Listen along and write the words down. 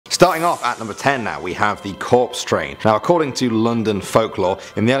Starting off at number 10 now, we have the corpse train. Now, according to London folklore,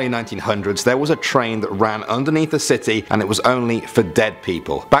 in the early 1900s there was a train that ran underneath the city and it was only for dead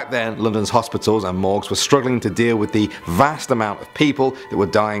people. Back then, London's hospitals and morgues were struggling to deal with the vast amount of people that were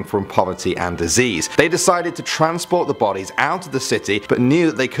dying from poverty and disease. They decided to transport the bodies out of the city, but knew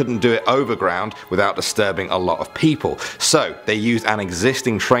that they couldn't do it overground without disturbing a lot of people. So they used an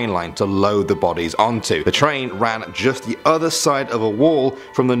existing train line to load the bodies onto. The train ran just the other side of a wall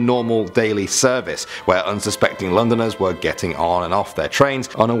from the normal daily service, where unsuspecting Londoners were getting on and off their trains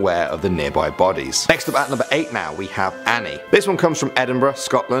unaware of the nearby bodies. Next up at number 8 now, we have Annie. This one comes from Edinburgh,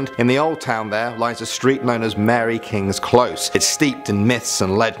 Scotland. In the old town there lies a street known as Mary King's Close. It's steeped in myths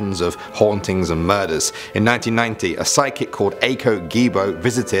and legends of hauntings and murders. In 1990, a psychic called Aiko Gibo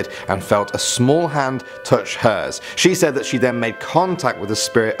visited and felt a small hand touch hers. She said that she then made contact with the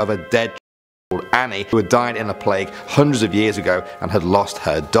spirit of a dead called Annie, who had died in a plague hundreds of years ago and had lost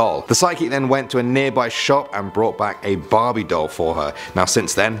her doll. The psychic then went to a nearby shop and brought back a Barbie doll for her. Now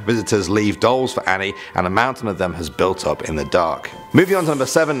since then, visitors leave dolls for Annie and a mountain of them has built up in the dark. Moving on to number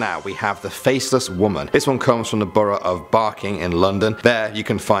 7 now, we have the Faceless Woman. This one comes from the borough of Barking in London. There you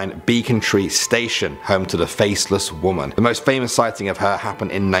can find Beacon Tree Station, home to the Faceless Woman. The most famous sighting of her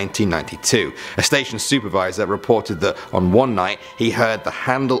happened in 1992. A station supervisor reported that on one night he heard the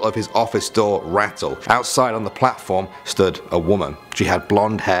handle of his office door rattle. Outside on the platform stood a woman. She had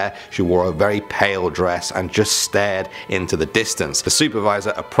blonde hair, she wore a very pale dress and just stared into the distance. The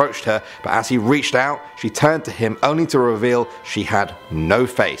supervisor approached her, but as he reached out, she turned to him only to reveal she had no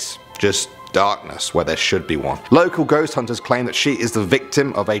face, just darkness where there should be one. Local ghost hunters claim that she is the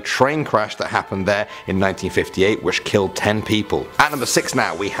victim of a train crash that happened there in 1958 which killed 10 people. At number 6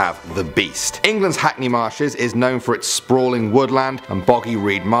 now, we have the Beast. England's Hackney Marshes is known for its sprawling woodland and boggy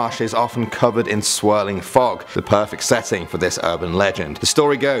reed marshes often covered in swirling fog, the perfect setting for this urban legend. The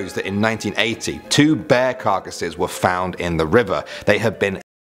story goes that in 1980, 2 bear carcasses were found in the river. They had been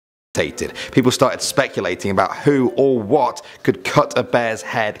People started speculating about who or what could cut a bear's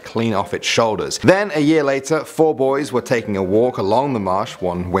head clean off its shoulders. Then a year later, 4 boys were taking a walk along the marsh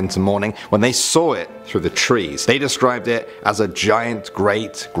one winter morning when they saw it through the trees. They described it as a giant,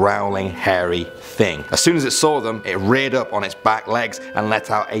 great, growling, hairy thing. As soon as it saw them, it reared up on its back legs and let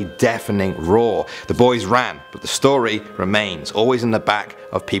out a deafening roar. The boys ran, but the story remains always in the back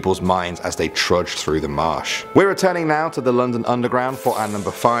of people's minds as they trudged through the marsh. We're returning now to the London Underground for our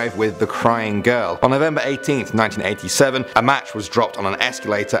number 5 with The Crying Girl. On November 18th, 1987, a match was dropped on an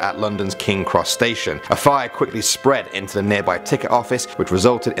escalator at London's King Cross station. A fire quickly spread into the nearby ticket office, which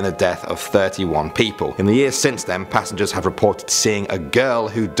resulted in the death of 31 people. In the years since then, passengers have reported seeing a girl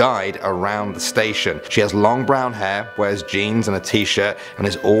who died around the station. She has long brown hair, wears jeans and a t-shirt, and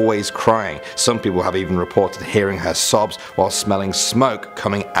is always crying. Some people have even reported hearing her sobs while smelling smoke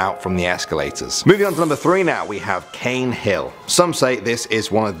coming out from the escalators. Moving on to number 3 now, we have Cane Hill. Some say this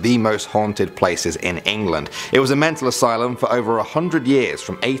is one of the most haunted places in England. It was a mental asylum for over 100 years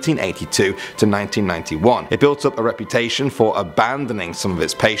from 1882 to 1991. It built up a reputation for abandoning some of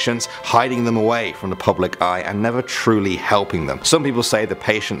its patients, hiding them away from the public eye and never truly helping them. Some people say the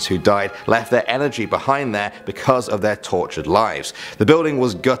patients who died left their energy behind there because of their tortured lives. The building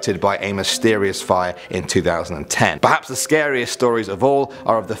was gutted by a mysterious fire in 2010. Perhaps the scariest stories of all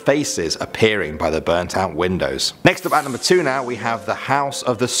are of the faces appearing by the burnt out windows. Next up at number 2 now, we have the House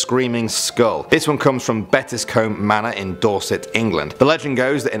of the Screaming Skull. This one comes from Bettiscombe Manor in Dorset, England. The legend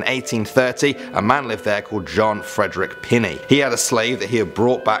goes that in 1830 a man lived there called John Frederick Pinney. He had a slave that he had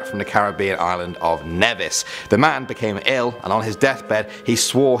brought back from the Caribbean island of Nevis. The man became ill and on his deathbed he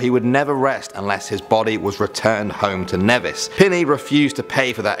swore he would never rest unless his body was returned home to Nevis. Pinney refused to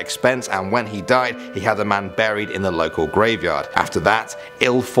pay for that expense and when he died he had the man buried in the local graveyard. After that,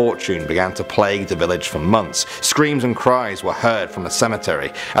 ill fortune began to plague the village for months. Screams and cries were heard from the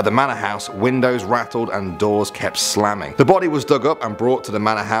cemetery. At the manor house, windows rattled and doors kept slamming. The body was dug up and brought to the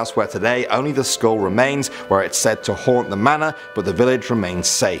manor house where today only the skull remains, where it's said to haunt the manor, but the village remains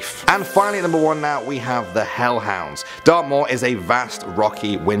safe. And finally at number 1 now, we have the Hellhounds. Dartmoor is a vast,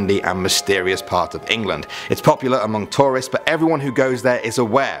 rocky, windy and mysterious part of England. It's popular among tourists, but everyone who goes there is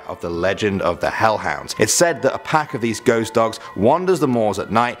aware of the legend of the Hellhounds. It's said that a pack of these ghost dogs wanders the moors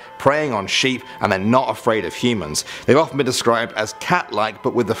at night, preying on sheep, and they're not afraid of humans. They've often been described as cat-like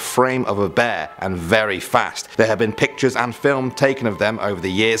but with the frame of a bear and very fast. There have been pictures and film taken of them over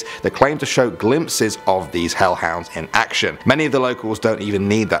the years that claim to show glimpses of these hellhounds in action. Many of the locals don't even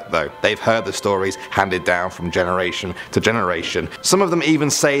need that though. They've heard the stories handed down from generation to generation. Some of them even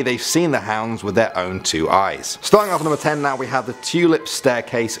say they've seen the hounds with their own 2 eyes. Starting off at number 10 now, we have the Tulip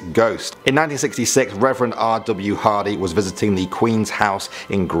Staircase Ghost. In 1966, Reverend R.W. Hardy was visiting the Queen's house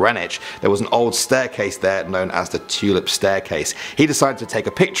in Greenwich. There was an old staircase there known as the Tulip Staircase. He decided to take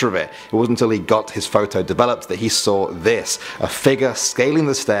a picture of it. It wasn't until he got his photo developed that he saw this, a figure scaling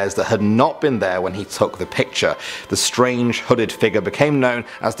the stairs that had not been there when he took the picture. The strange hooded figure became known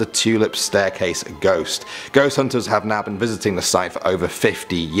as the Tulip Staircase Ghost. Ghost hunters have now been visiting the site for over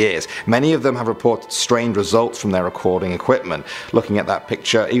 50 years. Many of them have reported strange results from their recording equipment. Looking at that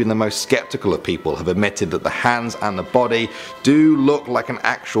picture, even the most skeptical of people have admitted that the hands and the body do look like an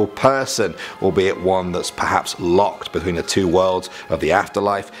actual person, albeit one that's perhaps locked between the two worlds of the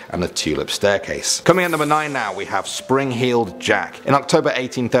afterlife and the Tulip Staircase. Coming at number 9 now, we have Spring-Heeled Jack. In October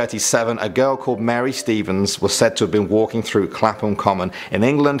 1837, a girl called Mary Stevens was said to have been walking through Clapham Common in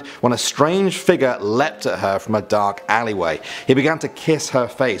England when a strange figure leapt at her from a dark alleyway. He began to kiss her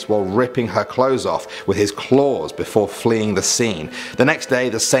face while ripping her clothes off with his claws before fleeing the scene. The next day,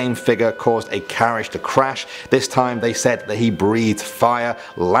 the same figure caused a carriage to crash. This time they said that he breathed fire,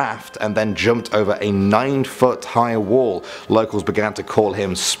 laughed, and then jumped over a 9-foot high wall. Locals began to call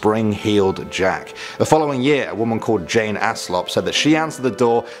him Spring-Heeled Jack. The following year, a woman called Jane Aslop said that she answered the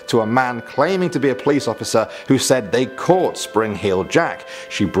door to a man claiming to be a police officer who said they caught Spring-Heeled Jack.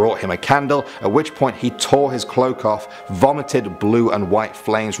 She brought him a candle, at which point he tore his cloak off, vomited blue and white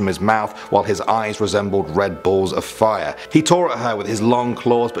flames from his mouth while his eyes resembled red balls of fire. He tore at her with his long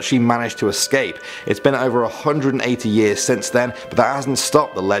claws, but she managed to escape. It's been over 180 years since then, but that hasn't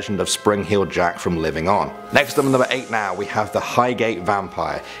stopped the legend of Spring-Heeled Jack from living on. Next up at number 8 now, we have the Highgate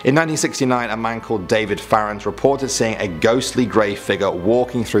Vampire. In 1969, a man called David Farrant reported seeing a ghostly grey figure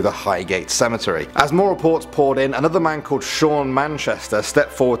walking through the Highgate Cemetery. As more reports poured in, another man called Sean Manchester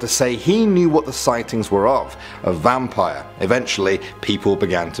stepped forward to say he knew what the sightings were of, a vampire. Eventually, people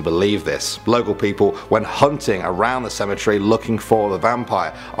began to believe this. Local people went hunting around the cemetery looking for the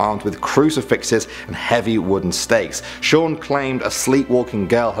vampire, armed with crucifixes and heavy wooden stakes. Sean claimed a sleepwalking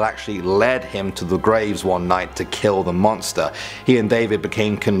girl had actually led him to the graves one night to kill the monster. He and David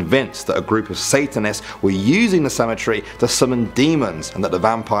became convinced that a group of Satanists were using the cemetery to summon demons and that the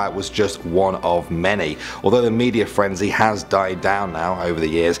vampire was just one of many. Although the media frenzy has died down now over the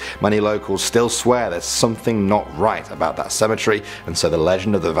years, many locals still swear there's something not right about that cemetery, and so the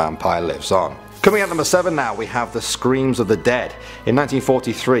legend of the vampire lives on. Coming at number 7 now, we have the Screams of the Dead. In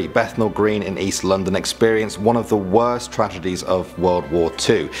 1943, Bethnal Green in East London experienced one of the worst tragedies of World War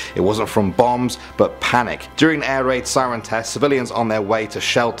II. It wasn't from bombs, but panic. During air raid siren tests, civilians on their way to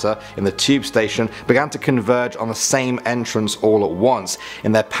shelter in the tube station began to converge on the same entrance all at once.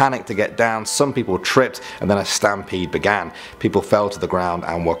 In their panic to get down, some people tripped and then a stampede began. People fell to the ground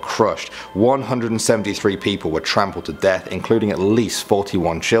and were crushed. 173 people were trampled to death, including at least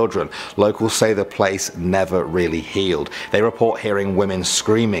 41 children. Locals say the place never really healed. They report hearing women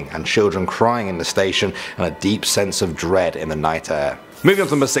screaming and children crying in the station and a deep sense of dread in the night air. Moving on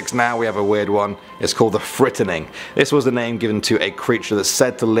to number 6 now, we have a weird one. It's called the Frittening. This was the name given to a creature that's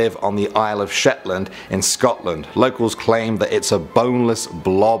said to live on the Isle of Shetland in Scotland. Locals claim that it's a boneless,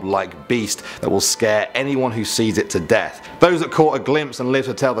 blob-like beast that will scare anyone who sees it to death. Those that caught a glimpse and lived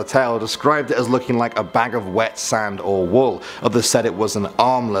to tell the tale described it as looking like a bag of wet sand or wool. Others said it was an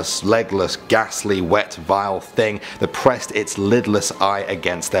armless, legless, ghastly, wet, vile thing that pressed its lidless eye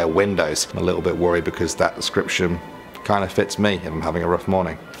against their windows. I'm a little bit worried because that description kind of fits me if I'm having a rough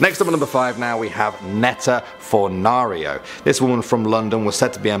morning. Next up at number 5 now, we have Netta Fornario. This woman from London was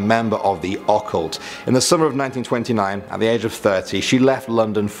said to be a member of the occult. In the summer of 1929, at the age of 30, she left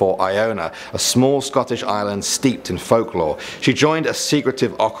London for Iona, a small Scottish island steeped in folklore. She joined a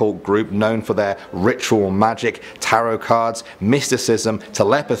secretive occult group known for their ritual magic, tarot cards, mysticism,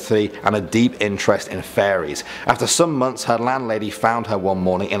 telepathy, and a deep interest in fairies. After some months, her landlady found her one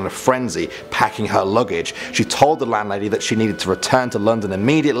morning in a frenzy, packing her luggage. She told the landlady that she needed to return to London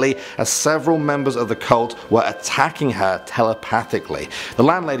immediately, as several members of the cult were attacking her telepathically. The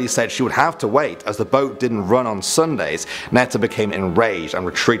landlady said she would have to wait as the boat didn't run on Sundays. Netta became enraged and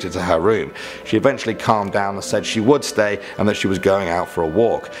retreated to her room. She eventually calmed down and said she would stay and that she was going out for a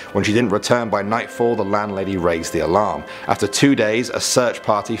walk. When she didn't return by nightfall, the landlady raised the alarm. After 2 days, a search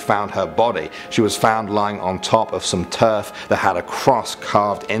party found her body. She was found lying on top of some turf that had a cross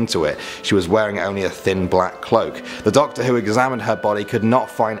carved into it. She was wearing only a thin black cloak. The doctor who examined her body could not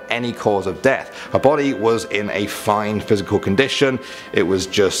find any cause of death. Her body was in a fine physical condition. It was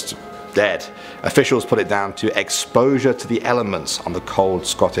just dead. Officials put it down to exposure to the elements on the cold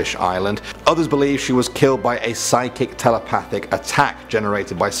Scottish island. Others believe she was killed by a psychic telepathic attack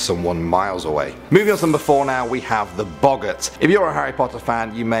generated by someone miles away. Moving on to number 4 now, we have the Boggart. If you're a Harry Potter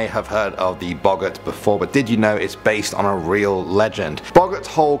fan, you may have heard of the Boggart before, but did you know it's based on a real legend? Boggart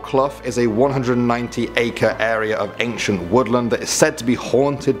Hole Clough is a 190-acre area of ancient woodland that is said to be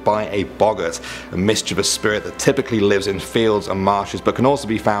haunted by a boggart, a mischievous spirit that typically lives in fields and marshes but can also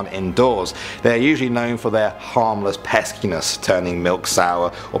be found indoors. They are usually known for their harmless peskiness, turning milk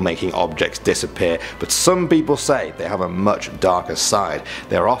sour or making objects disappear, but some people say they have a much darker side.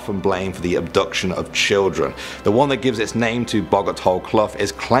 They are often blamed for the abduction of children. The one that gives its name to Boggart Hole Clough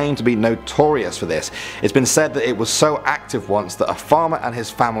is claimed to be notorious for this. It's been said that it was so active once that a farmer and his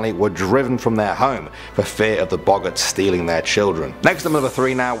family were driven from their home for fear of the boggart stealing their children. Next at number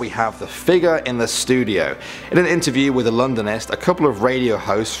 3 now, we have the figure in the studio. In an interview with a Londonist, a couple of radio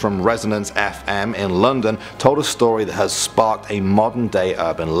hosts from Resonance FM in London told a story that has sparked a modern day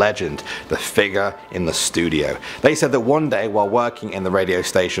urban legend, the figure in the studio. They said that one day while working in the radio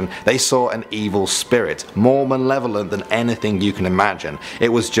station, they saw an evil spirit, more malevolent than anything you can imagine. It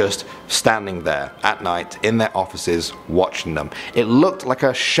was just standing there at night in their offices watching them. It looked like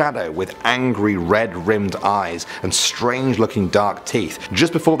a shadow with angry red rimmed eyes and strange looking dark teeth.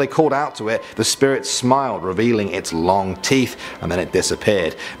 Just before they called out to it, the spirit smiled, revealing its long teeth, and then it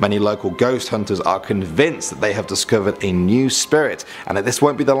disappeared. Many local ghost hunters are convinced that they have discovered a new spirit and that this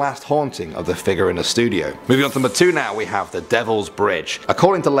won't be the last haunting of the figure in the studio. Moving on to number 2 now, we have the Devil's Bridge.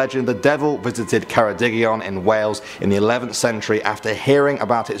 According to legend, the devil visited Ceredigion in Wales in the 11th century after hearing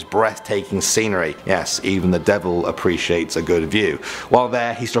about its breathtaking scenery. Yes, even the devil appreciates a good view. While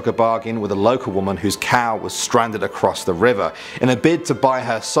there, he struck a bargain with a local woman whose cow was stranded across the river. In a bid to buy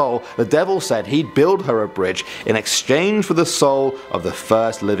her soul, the devil said he'd build her a bridge in exchange for the soul of the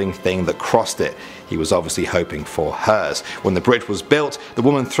first living thing that crossed it. He was obviously hoping for hers. When the bridge was built, the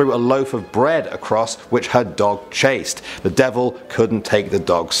woman threw a loaf of bread across which her dog chased. The devil couldn't take the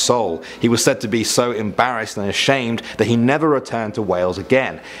dog's soul. He was said to be so embarrassed and ashamed that he never returned to Wales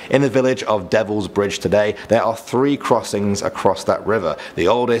again. In the village of Devil's Bridge today, there are 3 crossings across that river. The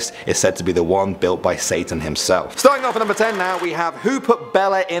oldest is said to be the one built by Satan himself. Starting off at number 10 now, we have Who Put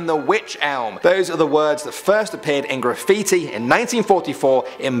Bella in the Wych Elm? Those are the words that first appeared in graffiti in 1944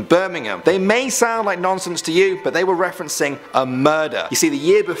 in Birmingham. They may sound like nonsense to you, but they were referencing a murder. You see, the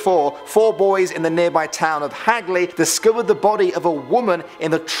year before, 4 boys in the nearby town of Hagley discovered the body of a woman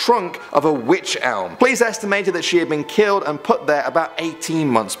in the trunk of a wych elm. Police estimated that she had been killed and put there about 18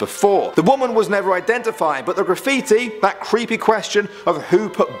 months before. The woman was never identified, but the graffiti, that creepy question of who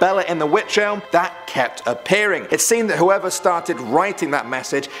put Bella in the wych elm, that kept appearing. It seemed that whoever started writing that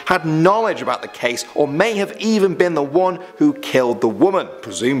message had knowledge about the case, or may have even been the one who killed the woman,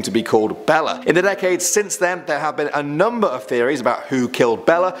 presumed to be called Bella. In the decades since then, there have been a number of theories about who killed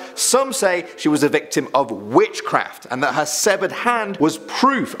Bella. Some say she was a victim of witchcraft and that her severed hand was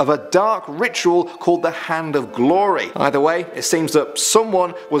proof of a dark ritual called the Hand of Glory. Either way, it seems that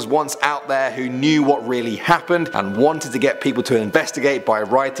someone was once out there who knew what really happened and wanted to get people to investigate by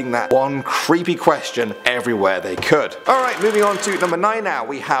writing that one creepy question everywhere they could. Alright, moving on to number 9 now,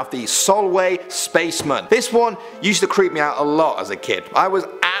 we have the Solway Spaceman. This one used to creep me out a lot as a kid. I was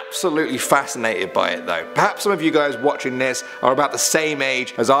absolutely fascinated by it though. Perhaps some of you guys watching this are about the same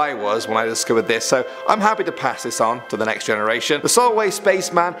age as I was when I discovered this, so I'm happy to pass this on to the next generation. The Solway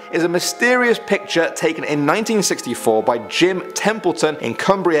Spaceman is a mysterious picture taken in 1964 by Jim Templeton in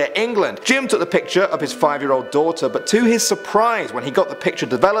Cumbria, England. Jim took the picture of his 5-year-old daughter, but to his surprise, when he got the picture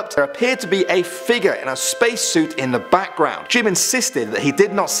developed, there appeared to be a figure in a spacesuit in the background. Jim insisted that he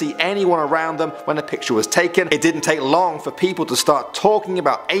did not see anyone around them when the picture was taken. It didn't take long for people to start talking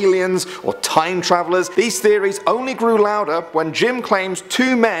about aliens or time travelers. These theories only grew louder when Jim claims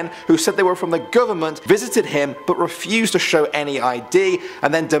 2 men who said they were from the government visited him but refused to show any ID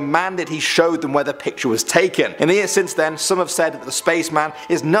and then demanded he showed them where the picture was taken. In the years since then, some have said that the spaceman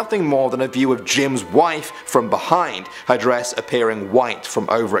is nothing more than a view of Jim's wife from behind, her dress appearing white from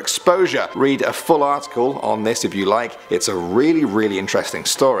overexposure. Read a full article on this if you like. It's a really interesting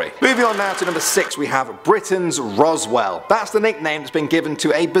story. Moving on now to number 6, we have Britain's Roswell. That's the nickname that's been given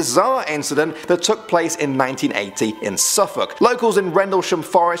to a bizarre incident that took place in 1980 in Suffolk. Locals in Rendlesham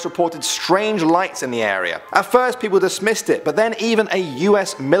Forest reported strange lights in the area. At first people dismissed it, but then even a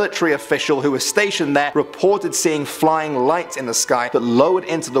US military official who was stationed there reported seeing flying lights in the sky that lowered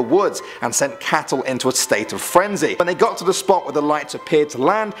into the woods and sent cattle into a state of frenzy. When they got to the spot where the lights appeared to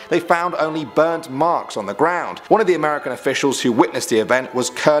land, they found only burnt marks on the ground. One of the American officials who witnessed the event was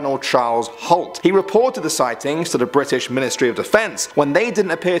Colonel Charles Holt. He reported the sightings to the British Ministry of Defence. When they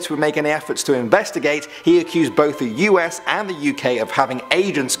didn't appear to make any efforts to investigate, he accused both the US and the UK of having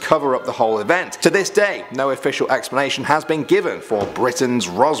agents cover up the whole event. To this day, no official explanation has been given for Britain's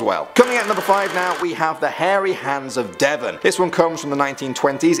Roswell. Coming at number 5 now, we have the hairy hands of Devon. This one comes from the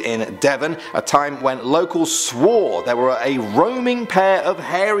 1920s in Devon, a time when locals swore there were a roaming pair of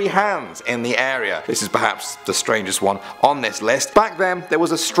hairy hands in the area. This is perhaps the strangest one on this list. Back then, there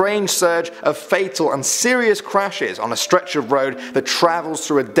was a strange surge of fatal and serious crashes on a stretch of road that travels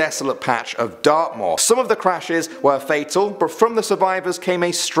through a desolate patch of Dartmoor. Some of the crashes were fatal, but from the survivors came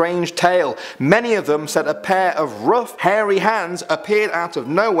a strange tale. Many of them said a pair of rough, hairy hands appeared out of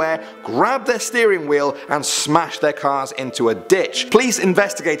nowhere, grabbed their steering wheel and smashed their cars into a ditch. Police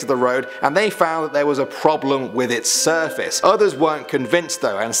investigated the road and they found that there was a problem with its surface. Others weren't convinced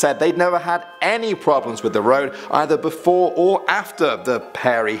though and said they'd never had any problems with the road either before or after the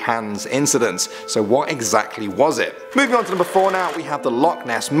hairy hands incidents. So what exactly was it? Moving on to number 4 now, we have the Loch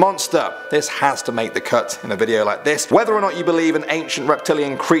Ness Monster. This has to make the cut in a video like this. Whether or not you believe an ancient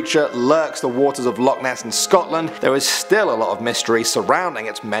reptilian creature lurks the waters of Loch Ness in Scotland, there is still a lot of mystery surrounding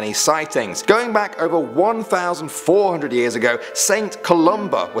its many sightings. Going back over 1,400 years ago, Saint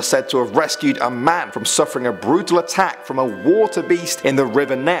Columba was said to have rescued a man from suffering a brutal attack from a water beast in the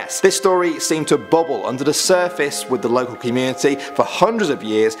River Ness. This story seemed to bubble under the surface with the local community for hundreds of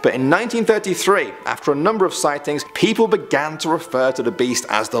years, but in 1933, after a number of sightings, people began to refer to the beast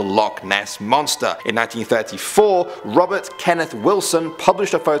as the Loch Ness Monster. In 1934, Robert Kenneth Wilson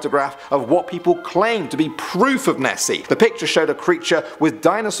published a photograph of what people claimed to be proof of Nessie. The picture showed a creature with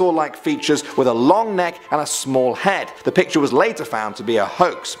dinosaur-like features with a long neck and a small head. The picture was later found to be a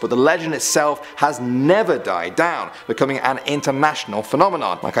hoax, but the legend itself has never died down, becoming an international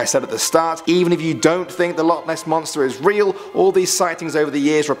phenomenon. Like I said at the start, even if you don't think the Loch Ness Monster is real, all these sightings over the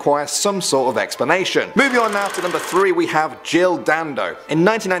years require some sort of explanation. Moving on now to number 3, we have Jill Dando. In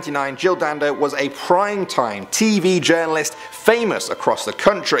 1999, Jill Dando was a prime-time TV journalist famous across the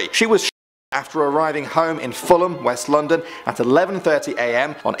country. She was after arriving home in Fulham, West London at 11:30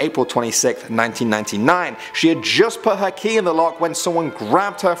 AM on April 26, 1999. She had just put her key in the lock when someone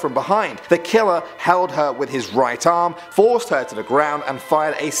grabbed her from behind. The killer held her with his right arm, forced her to the ground and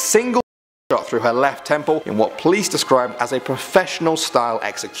fired a single shot through her left temple in what police described as a professional style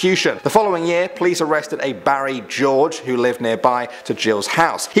execution. The following year, police arrested a Barry George who lived nearby to Jill's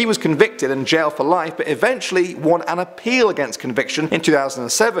house. He was convicted and jailed for life, but eventually won an appeal against conviction in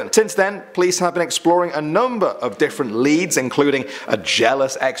 2007. Since then, police have been exploring a number of different leads, including a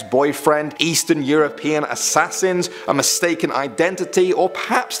jealous ex-boyfriend, Eastern European assassins, a mistaken identity, or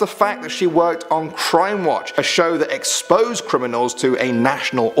perhaps the fact that she worked on Crime Watch, a show that exposed criminals to a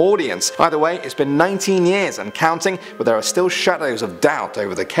national audience. Either way, it's been 19 years and counting, but there are still shadows of doubt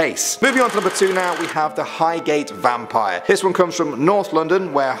over the case. Moving on to number 2 now, we have the Highgate Vampire. This one comes from North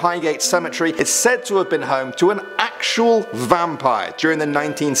London, where Highgate Cemetery is said to have been home to an actual vampire during the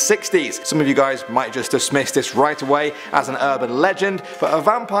 1960s. Some of you guys might just dismiss this right away as an urban legend, but a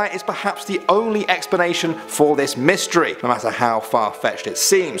vampire is perhaps the only explanation for this mystery, no matter how far-fetched it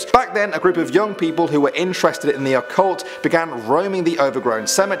seems. Back then, a group of young people who were interested in the occult began roaming the overgrown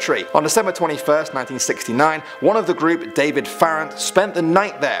cemetery. On December 21st, 1969, one of the group, David Farrant, spent the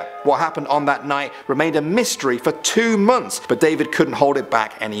night there. What happened on that night remained a mystery for 2 months, but David couldn't hold it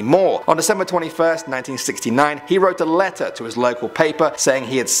back anymore. On December 21st, 1969, he wrote a letter to his local paper saying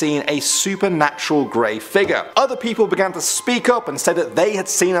he had seen a supernatural grey figure. Other people began to speak up and said that they had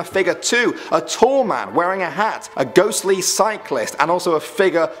seen a figure too, a tall man wearing a hat, a ghostly cyclist, and also a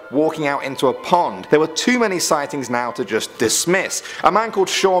figure walking out into a pond. There were too many sightings now to just dismiss. A man called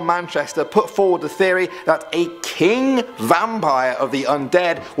Sean Manchester put forward the theory that a king vampire of the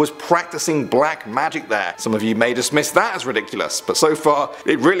undead was practicing black magic there. Some of you may dismiss that as ridiculous, but so far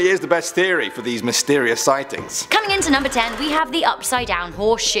it really is the best theory for these mysterious sightings. Coming into number 10, we have the upside down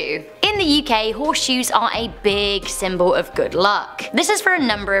horseshoe. In the UK, horseshoes are a big symbol of good luck. This is for a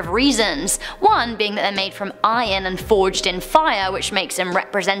number of reasons. One being that they're made from iron and forged in fire, which makes them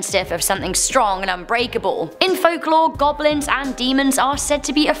representative of something strong and unbreakable. In folklore, goblins and demons are said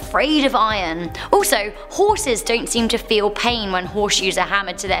to be afraid of iron. Also, horses don't seem to feel pain when horseshoes are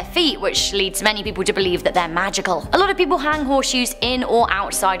hammered to their feet, which leads many people to believe that they're magical. A lot of people hang horseshoes in or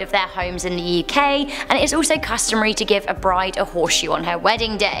outside of their homes in the UK, and it is also customary to give a bride a horseshoe on her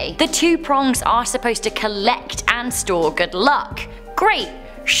wedding day. The 2 prongs are supposed to collect and store good luck. Great!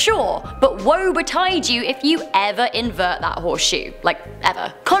 Sure, but woe betide you if you ever invert that horseshoe. Like,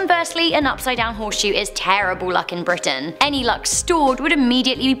 ever. Conversely, an upside down horseshoe is terrible luck in Britain. Any luck stored would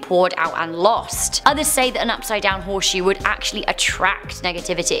immediately be poured out and lost. Others say that an upside down horseshoe would actually attract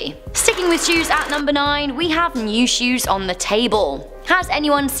negativity. Sticking with shoes at number 9, we have new shoes on the table. Has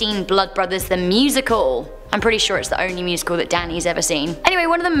anyone seen Blood Brothers the musical? I'm pretty sure it's the only musical that Danny's ever seen. Anyway,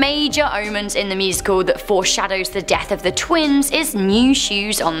 one of the major omens in the musical that foreshadows the death of the twins is new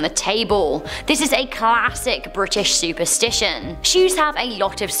shoes on the table. This is a classic British superstition. Shoes have a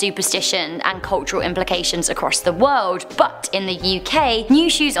lot of superstition and cultural implications across the world, but in the UK, new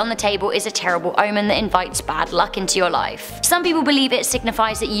shoes on the table is a terrible omen that invites bad luck into your life. Some people believe it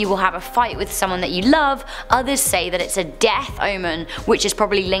signifies that you will have a fight with someone that you love, others say that it's a death omen, which is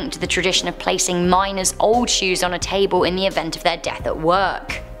probably linked to the tradition of placing miners' old shoes on a table in the event of their death at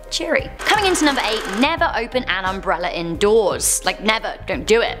work. Cheery. Coming into number 8, never open an umbrella indoors. Like, never, don't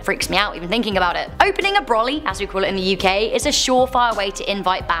do it. Freaks me out even thinking about it. Opening a brolly, as we call it in the UK, is a surefire way to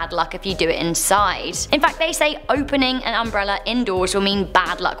invite bad luck if you do it inside. In fact, they say opening an umbrella indoors will mean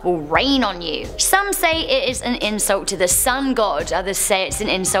bad luck will rain on you. Some say it is an insult to the sun god, others say it's an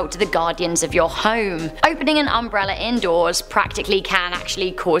insult to the guardians of your home. Opening an umbrella indoors practically can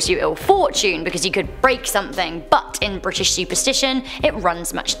actually cause you ill fortune because you could break something, but in British superstition, it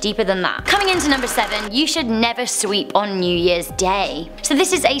runs much deeper than that. Coming into number 7, you should never sweep on New Year's Day. So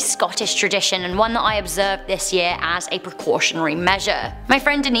this is a Scottish tradition and one that I observed this year as a precautionary measure. My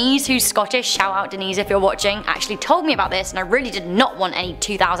friend Denise, who's Scottish, shout out Denise if you're watching, actually told me about this and I really did not want any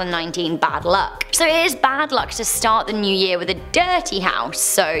 2019 bad luck. So it is bad luck to start the new year with a dirty house,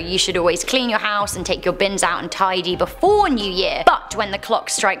 so you should always clean your house and take your bins out and tidy before New Year. But when the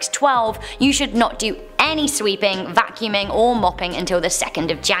clock strikes 12, you should not do any sweeping, vacuuming or mopping until the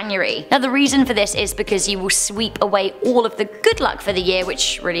 2nd of January. Now the reason for this is because you will sweep away all of the good luck for the year,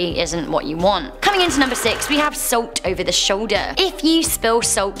 which really isn't what you want. Coming into number 6, we have salt over the shoulder. If you spill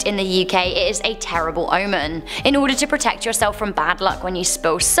salt in the UK, it is a terrible omen. In order to protect yourself from bad luck when you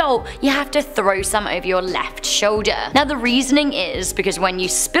spill salt, you have to throw some over your left shoulder. Now the reasoning is because when you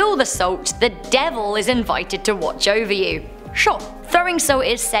spill the salt, the devil is invited to watch over you. Sure. Throwing salt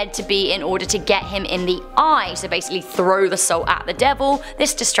is said to be in order to get him in the eye, so basically throw the salt at the devil.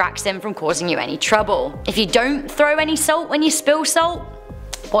 This distracts him from causing you any trouble. If you don't throw any salt when you spill salt,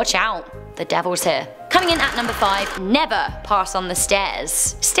 watch out, the devil's here. Coming in at number 5, never pass on the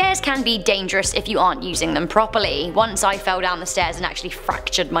stairs. Stairs can be dangerous if you aren't using them properly. Once I fell down the stairs and actually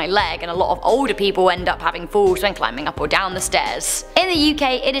fractured my leg, and a lot of older people end up having falls when climbing up or down the stairs. In the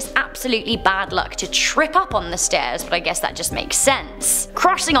UK, it is absolutely bad luck to trip up on the stairs, but I guess that just makes sense.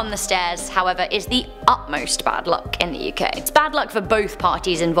 Crossing on the stairs, however, is the utmost bad luck in the UK. It's bad luck for both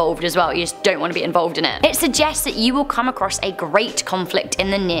parties involved as well, you just don't want to be involved in it. It suggests that you will come across a great conflict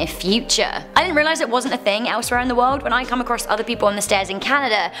in the near future. I didn't realise it wasn't a thing elsewhere in the world. When I come across other people on the stairs in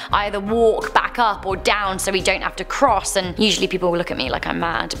Canada, I either walk back up or down so we don't have to cross, and usually people will look at me like I'm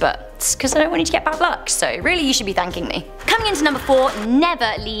mad, but it's because I don't want you to get bad luck, so really you should be thanking me. Coming into number 4,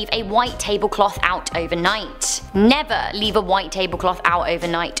 never leave a white tablecloth out overnight. Never leave a white tablecloth out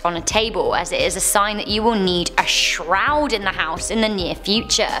overnight on a table, as it is a sign that you will need a shroud in the house in the near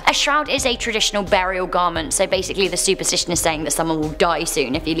future. A shroud is a traditional burial garment, so basically the superstition is saying that someone will die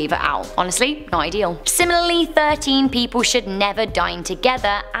soon if you leave it out. Honestly, not ideal. Similarly, 13 people should never dine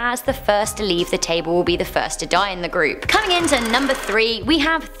together, as the first to leave the table will be the first to die in the group. Coming into number 3, we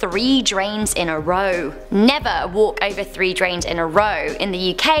have 3 drains in a row. Never walk over 3 drains in a row. In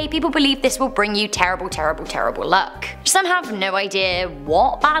the UK, people believe this will bring you terrible, terrible, terrible luck. Some have no idea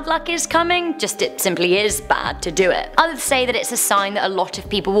what bad luck is coming, just it simply is bad to do it. Others say that it's a sign that a lot of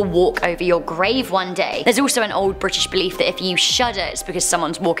people will walk over your grave one day. There's also an old British belief that if you shudder, it's because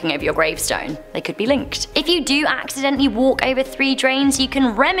someone's walking over your gravestone. They could be linked. If you do accidentally walk over 3 drains, you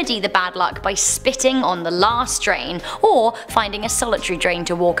can remedy the bad luck by spitting on the last drain, or finding a solitary drain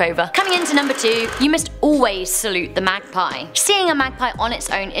to walk over. Coming into number 2, you must always salute the magpie. Seeing a magpie on its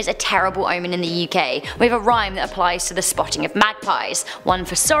own is a terrible omen in the UK. We have a rhyme that applies to the spotting of magpies. 1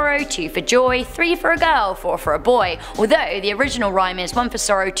 for sorrow, 2 for joy, 3 for a girl, 4 for a boy. Although the original rhyme is 1 for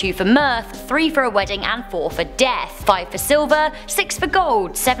sorrow, 2 for mirth, 3 for a wedding and 4 for death. 5 for silver, 6 for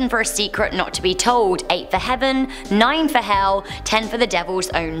gold, 7 for a secret not to be told, 8 for heaven, 9 for hell, 10 for the devil's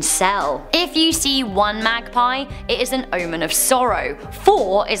own cell. If you see 1 magpie, it is an omen of sorrow,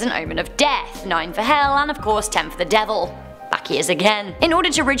 4 is an omen of death, 9 for hell, and of course 10 for the devil. Back he is again. In order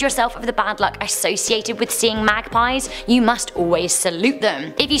to rid yourself of the bad luck associated with seeing magpies, you must always salute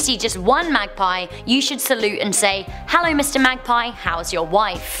them. If you see just 1 magpie, you should salute and say, "Hello Mr. Magpie, how's your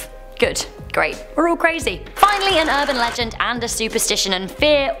wife?" Good. Great, we're all crazy. Finally, an urban legend and a superstition and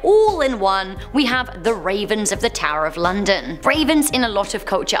fear all in one, we have the ravens of the Tower of London. Ravens in a lot of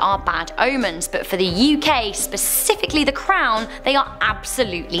culture are bad omens, but for the UK, specifically the Crown, they are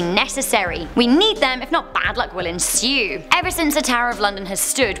absolutely necessary. We need them, if not bad luck will ensue. Ever since the Tower of London has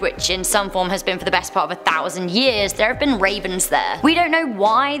stood, which in some form has been for the best part of 1,000 years, there have been ravens there. We don't know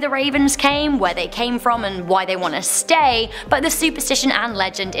why the ravens came, where they came from, and why they want to stay, but the superstition and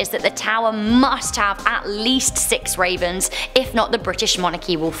legend is that the tower must have at least 6 ravens, if not the British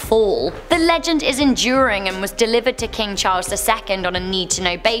monarchy will fall. The legend is enduring and was delivered to King Charles II on a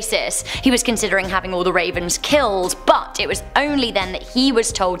need-to-know basis. He was considering having all the ravens killed, but it was only then that he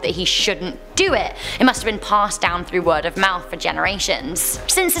was told that he shouldn't do it. It must have been passed down through word of mouth for generations.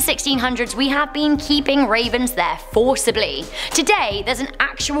 Since the 1600s we have been keeping ravens there forcibly. Today there's an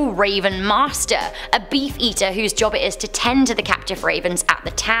actual raven master, a beef eater whose job it is to tend to the captive ravens at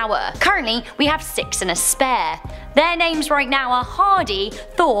the tower. Currently we have 6 and a spare. Their names right now are Hardy,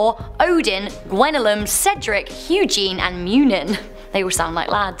 Thor, Odin, Gwenelm, Cedric, Eugene and Munin. They all sound like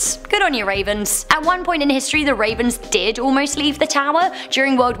lads. Good on you, ravens. At one point in history the ravens did almost leave the tower.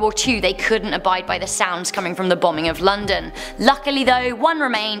 During World War II they couldn't abide by the sounds coming from the bombing of London. Luckily though, one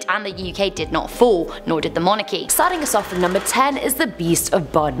remained and the UK did not fall, nor did the monarchy. Starting us off at number 10 is the Beast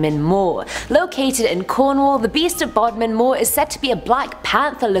of Bodmin Moor. Located in Cornwall, the Beast of Bodmin Moor is said to be a Black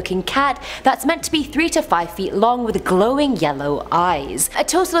Panther looking cat that's meant to be 3 to 5 feet long with glowing yellow eyes. A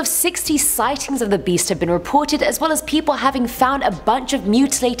total of 60 sightings of the beast have been reported, as well as people having found a bunch of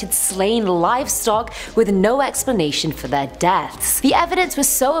mutilated slain livestock with no explanation for their deaths. The evidence was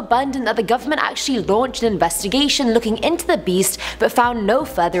so abundant that the government actually launched an investigation looking into the beast, but found no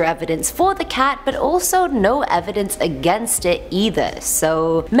further evidence for the cat, but also no evidence against it either.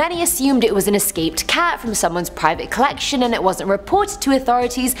 So many assumed it was an escaped cat from someone's private collection and it wasn't reported to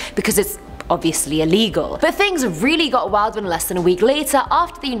authorities because it's obviously illegal. But things really got wild when less than a week later,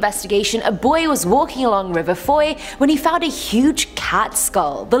 after the investigation, a boy was walking along River Foy when he found a huge cat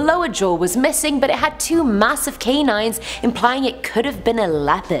skull. The lower jaw was missing, but it had 2 massive canines, implying it could have been a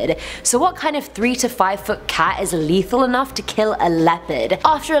leopard. So what kind of 3 to 5 foot cat is lethal enough to kill a leopard?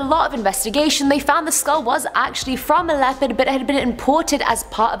 After a lot of investigation, they found the skull was actually from a leopard, but it had been imported as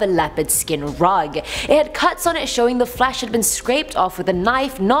part of a leopard skin rug. It had cuts on it showing the flesh had been scraped off with a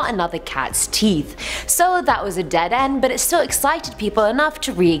knife, not another cat's teeth. So that was a dead end, but it still excited people enough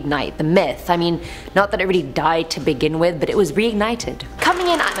to reignite the myth. I mean, not that it really died to begin with, but it was reignited. Coming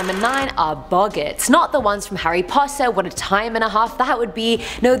in at number 9 are boggarts. Not the ones from Harry Potter, what a time and a half that would be.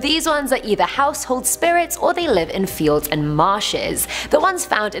 No, these ones are either household spirits or they live in fields and marshes. The ones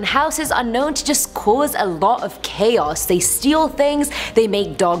found in houses are known to just cause a lot of chaos. They steal things, they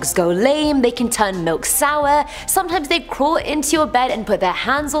make dogs go lame, they can turn milk sour, sometimes they crawl into your bed and put their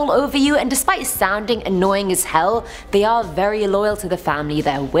hands all over you, and despite sounding annoying as hell, they are very loyal to the family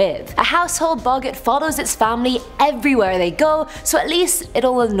they're with. A household boggart follows its family everywhere they go, so at least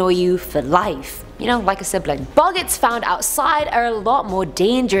it'll annoy you for life. You know, like a sibling. Boggarts found outside are a lot more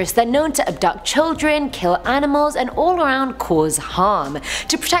dangerous. They're known to abduct children, kill animals, and all around cause harm.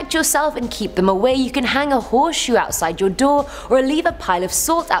 To protect yourself and keep them away, you can hang a horseshoe outside your door or leave a pile of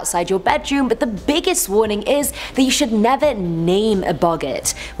salt outside your bedroom, but the biggest warning is that you should never name a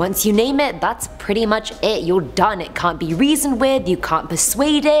boggart. Once you name it, that's pretty much it. You're done. It can't be reasoned with, you can't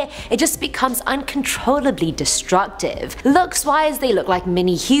persuade it, it just becomes uncontrollably destructive. Looks wise, they look like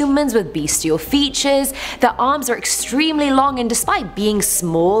mini humans with bestial feet. Their arms are extremely long, and despite being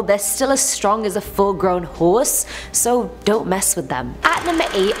small, they're still as strong as a full-grown horse, so don't mess with them. At number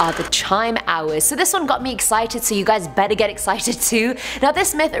 8 are the chime owls. So this one got me excited, so you guys better get excited too. Now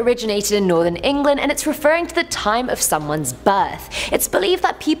this myth originated in northern England, and it's referring to the time of someone's birth. It's believed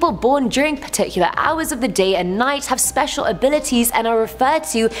that people born during particular hours of the day and night have special abilities and are referred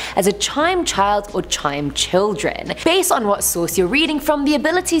to as a chime child or chime children. Based on what source you're reading from, the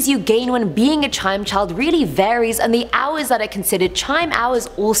abilities you gain when being a chime child really varies, and the hours that are considered chime hours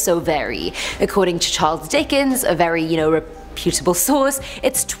also vary. According to Charles Dickens, a very, reputable source,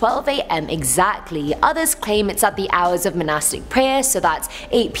 it's 12 AM exactly. Others claim it's at the hours of monastic prayer, so that's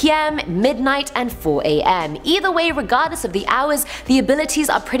 8 PM, midnight, and 4 AM. Either way, regardless of the hours, the abilities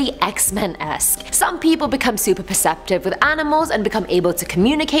are pretty X-Men-esque. Some people become super perceptive with animals and become able to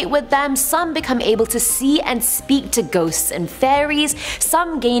communicate with them, some become able to see and speak to ghosts and fairies,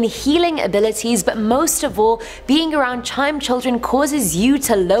 some gain healing abilities, but most of all, being around chime children causes you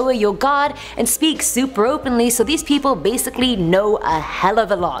to lower your guard and speak super openly, so these people basically technically know a hell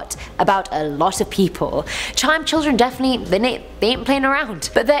of a lot about a lot of people. Chime children definitely, they ain't playing around.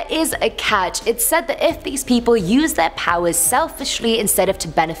 But there is a catch. It's said that if these people use their powers selfishly instead of to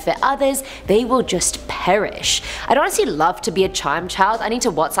benefit others, they will just perish. I'd honestly love to be a chime child. I need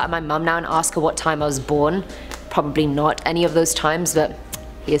to WhatsApp my mum now and ask her what time I was born. Probably not any of those times, but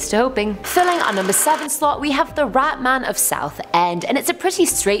here's to hoping. Filling our number 7 slot, we have the Ratman of Southend, and it's a pretty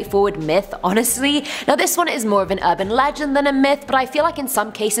straightforward myth, honestly. Now this one is more of an urban legend than a myth, but I feel like in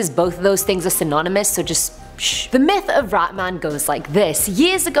some cases both of those things are synonymous, so just the myth of Ratman goes like this.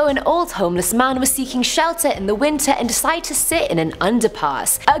 Years ago, an old homeless man was seeking shelter in the winter and decided to sit in an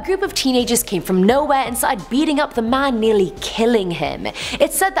underpass. A group of teenagers came from nowhere and started beating up the man, nearly killing him.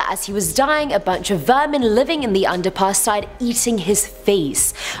 It's said that as he was dying, a bunch of vermin living in the underpass started eating his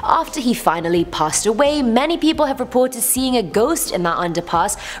face. After he finally passed away, many people have reported seeing a ghost in that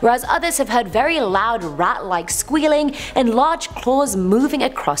underpass, whereas others have heard very loud rat-like squealing and large claws moving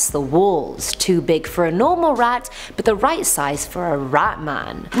across the walls. Too big for a normal rat, but the right size for a rat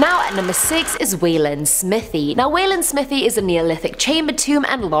man. Now at number 6 is Wayland's Smithy. Now Wayland's Smithy is a Neolithic chamber tomb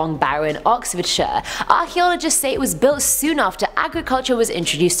and long barrow in Oxfordshire. Archaeologists say it was built soon after agriculture was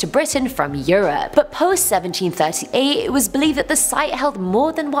introduced to Britain from Europe, but post 1738 it was believed that the site held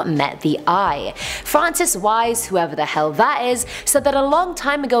more than what met the eye. Francis Wise, whoever the hell that is, said that a long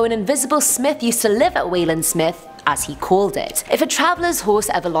time ago an invisible smith used to live at Wayland's Smith, as he called it. If a traveller's horse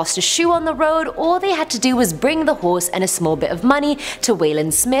ever lost a shoe on the road, all they had to do was bring the horse and a small bit of money to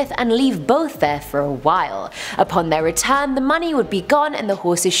Wayland's Smith and leave both there for a while. Upon their return, the money would be gone and the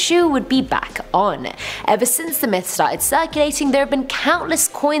horse's shoe would be back on. Ever since the myth started circulating, there have been countless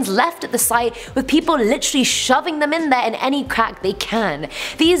coins left at the site, with people literally shoving them in there in any crack they can.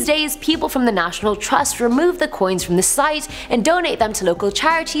 These days, people from the National Trust remove the coins from the site and donate them to local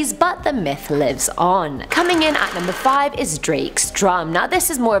charities, but the myth lives on. Coming in at number 5 is Drake's Drum. Now this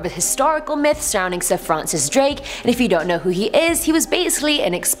is more of a historical myth surrounding Sir Francis Drake, and if you don't know who he was basically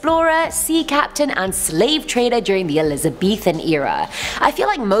an explorer, sea captain and slave trader during the Elizabethan era. I feel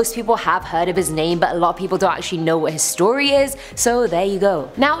like most people have heard of his name, but a lot of people don't actually know what his story is, so there you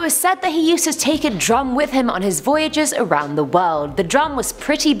go. Now it was said that he used to take a drum with him on his voyages around the world. The drum was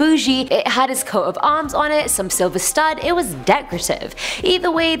pretty bougie, it had his coat of arms on it, some silver stud, it was decorative.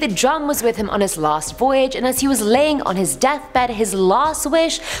 Either way, the drum was with him on his last voyage, and as he was laying on his deathbed, his last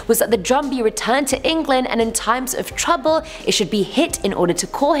wish was that the drum be returned to England, and in times of trouble it should be hit in order to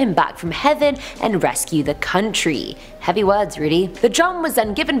call him back from heaven and rescue the country. Heavy words, Rudy. The drum was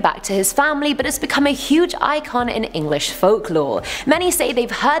then given back to his family, but it's become a huge icon in English folklore. Many say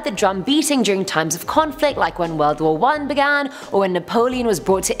they've heard the drum beating during times of conflict, like when World War I began, or when Napoleon was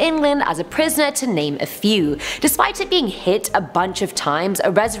brought to England as a prisoner, to name a few. Despite it being hit a bunch of times,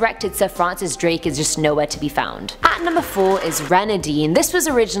 a resurrected Sir Francis Drake is just nowhere to be found. At number 4 is Renadine. This was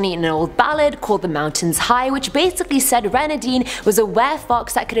originally an old ballad called The Mountains High, which basically said Renadine was a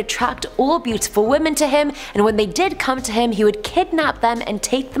were-fox that could attract all beautiful women to him, and when they did come to him, he would kidnap them and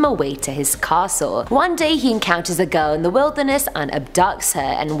take them away to his castle. One day he encounters a girl in the wilderness and abducts her,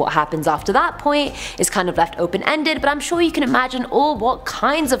 and what happens after that point is kind of left open-ended, but I'm sure you can imagine all what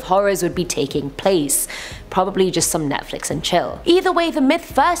kinds of horrors would be taking place. Probably just some Netflix and chill. Either way, the myth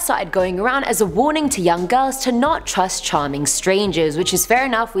first started going around as a warning to young girls to not trust charming strangers, which is fair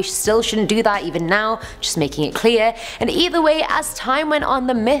enough, we still shouldn't do that even now, just making it clear. And either way, as time went on,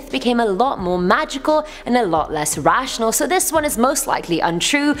 the myth became a lot more magical and a lot less rational, so this one is most likely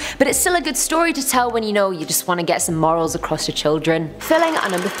untrue, but it's still a good story to tell when you just want to get some morals across to children. Filling our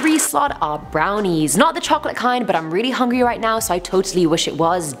number 3 slot are brownies. Not the chocolate kind, but I'm really hungry right now, so I totally wish it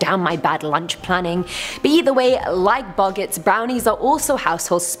was. Damn my bad lunch planning. But either way, like boggets, brownies are also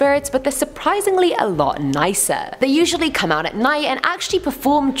household spirits, but they're surprisingly a lot nicer. They usually come out at night and actually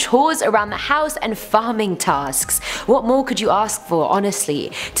perform chores around the house and farming tasks. What more could you ask for,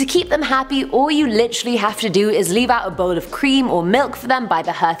 honestly? To keep them happy, all you literally have to do is leave out a bowl of cream or milk for them by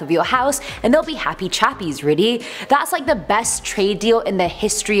the hearth of your house, and they'll be happy chappies, really. That's like the best trade deal in the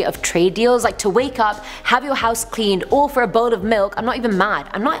history of trade deals, like to wake up, have your house cleaned, all for a bowl of milk. I'm not even mad.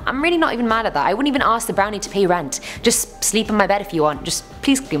 I'm really not even mad at that. I wouldn't even ask the brownie to pay rent. Just sleep in my bed if you want. Just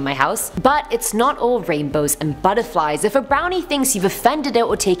please clean my house. But it's not all rainbows and butterflies. If a brownie thinks you've offended it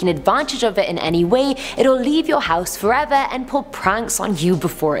or taken advantage of it in any way, it'll leave your house forever and pull pranks on you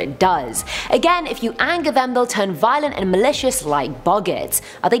before it does. Again, if you anger them, they'll turn violent and malicious like boggarts.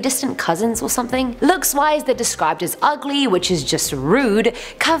 Are they distant cousins or something? Looks wise, they're described as ugly, which is just rude,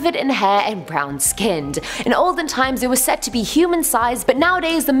 covered in hair and brown skinned. In olden times they were said to be human sized, but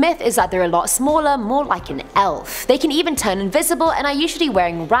nowadays the myth is that they're a lot smaller, more like an elf. They can even turn invisible and are usually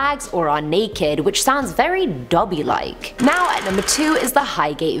wearing rags or are naked, which sounds very Dobby-like. Now at number 2 is the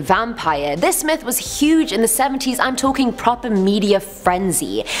Highgate Vampire. This myth was huge in the 70s, I'm talking proper media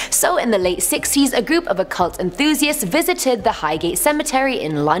frenzy. So in the late 60s, a group of occult enthusiasts visited the Highgate Cemetery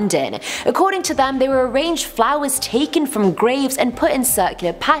in London. According to them, they were arranged flowers taken from graves and put in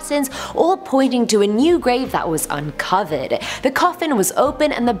circular patterns, all pointing to a new grave that was uncovered. The coffin was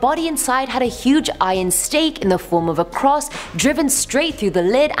open and the body inside had a huge iron stake in the form of a cross driven straight through the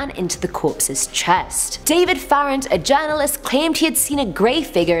lid and into the corpse's chest. David Farrant, a journalist, claimed he had seen a grey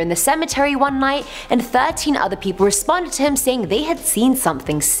figure in the cemetery one night, and 13 other people responded to him saying they had seen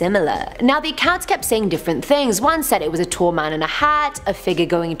something similar. Now the accounts kept saying different things. One said it was a tall man in a hat, a figure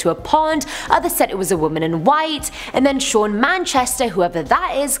going into a pond, others said it was a woman in white, and then Sean Manchester, whoever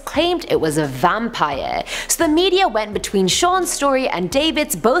that is, claimed it was a vampire. So the media went between Sean's story and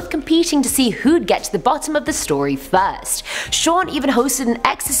David's, both competing to see who'd get to the bottom of the story first. Sean even hosted an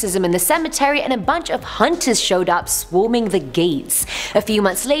exorcism in the cemetery and a bunch of hunters showed up swarming the gates. A few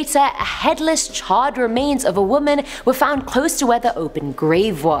months later, a headless, charred remains of a woman were found close to where the open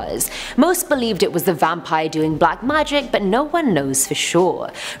grave was. Most believed it was the vampire doing black magic, but no one knows for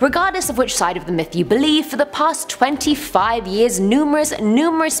sure. Regardless of which side of the myth you believe, for the past 25 years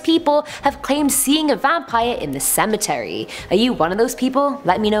numerous people have claimed seeing a vampire in the cemetery. Are you one of those people?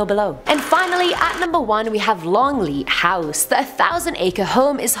 Let me know below. And finally, at number 1 we have Longleat House. The 1,000-acre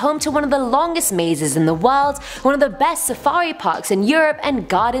home is home to one of the longest mazes in the world, one of the best safari parks in Europe, and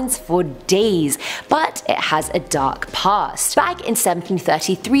gardens for days, but it has a dark past. Back in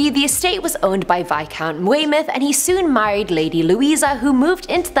 1733, the estate was owned by Viscount Weymouth, and he soon married Lady Louisa, who moved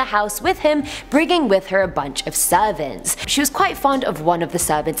into the house with him, bringing with her a bunch of servants. She was quite fond of one of the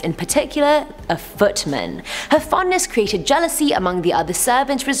servants in particular, a footman. Her fondness created jealousy among the other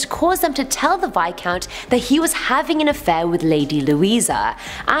servants, which caused them to tell the Viscount that he was having an affair with Lady Louisa.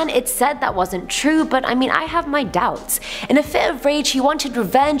 And it's said that wasn't true, but I mean, I have my doubts. In a fit of rage, he wanted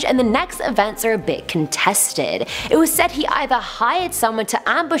revenge, and the next events are a bit contested. It was said he either hired someone to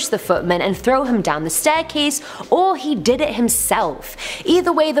ambush the footman and throw him down the staircase, or he did it himself.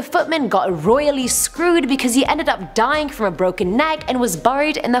 Either way, the footman got royally screwed because he ended up dying from a broken neck and was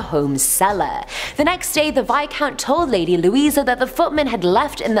buried in the home's cellar. The next day, the Viscount told Lady Louisa that the footman had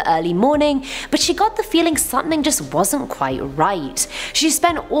left in the early morning, but she got the feeling something just wasn't quite right. She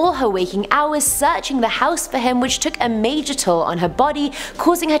spent all her waking hours searching the house for him, which took a major toll on her body,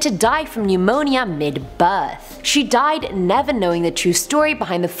 causing her to die from pneumonia mid-birth. She died never knowing the true story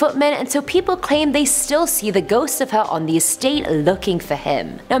behind the footman, and so people claim they still see the ghost of her on the estate looking for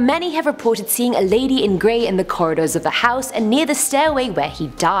him. Now many have reported seeing a lady in grey in the corridors of the house and near the stairway where he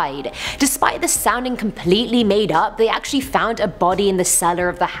died. Despite this sounding completely made up, they actually found a body in the cellar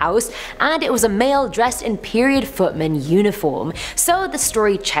of the house, and it was a male dressed in period footman uniform. So the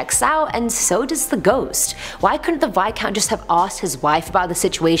story checks out, and so does the ghost. Why couldn't the Viscount just have asked his wife about the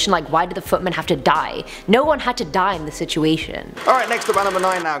situation? Like, why did the footman have to die? No one had to die in the situation. Alright, next up at number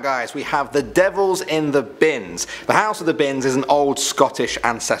 9 now guys, we have the Devils in the Bins. The House of the Bins is an old Scottish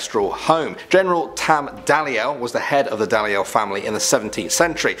ancestral home. General Tam Dalyell was the head of the Dalyell family in the 17th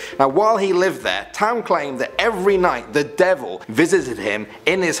century. Now while he lived there, Tam claimed that every night the devil visited him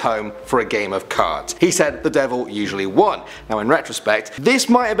in his home for a game of cards. He said the devil usually won. Now in retrospect, this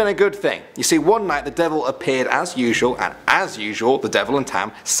might have been a good thing. You see, one night the devil appeared as usual, and as usual the devil and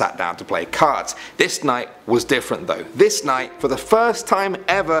Tam sat down to play cards. This night was different though. This night, for the first time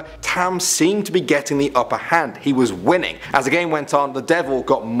ever, Tam seemed to be getting the upper hand. He was winning. As the game went on, the devil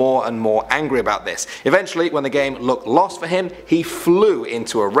got more and more angry about this. Eventually, when the game looked lost for him, he flew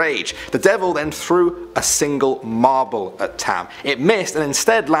into a rage. The devil then threw a single marble at Tam. It missed and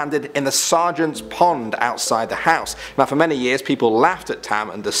instead landed in the sergeant's pond outside the house. Now for many years people laughed at Tam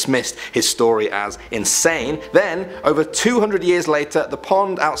and dismissed his story as insane. Then, over 200 years later, the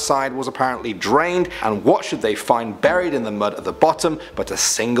pond outside was apparently drained, and what should they find buried in the mud at the bottom but a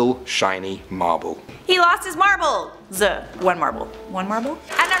single shiny marble? He lost his marble! One marble. One marble?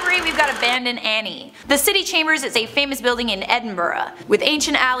 At number 8 we've got Abandoned Annie. The City Chambers is a famous building in Edinburgh, with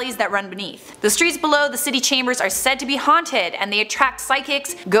ancient alleys that run beneath. The streets below the City Chambers are said to be haunted, and they attract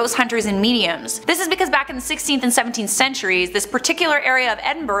psychics, ghost hunters, and mediums. This is because back in the 16th and 17th centuries, this particular area of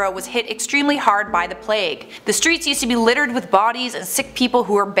Edinburgh was hit extremely hard by the plague. The streets used to be littered with bodies and sick people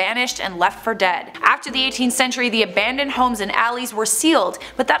who were banished and left for dead. After the 18th century, the abandoned homes and alleys were sealed,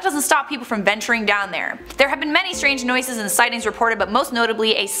 but that doesn't stop people from venturing down there. there. There have been many strange noises and sightings reported, but most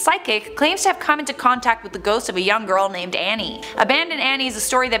notably a psychic claims to have come into contact with the ghost of a young girl named Annie. Abandoned Annie is a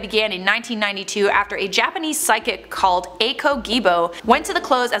story that began in 1992 after a Japanese psychic called Eiko Gibo went to the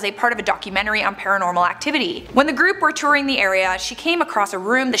close as a part of a documentary on paranormal activity. When the group were touring the area, she came across a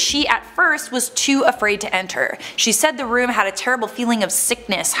room that she at first was too afraid to enter. She said the room had a terrible feeling of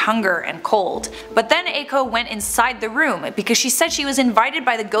sickness, hunger, and cold. But then Eiko went inside the room because she said she was invited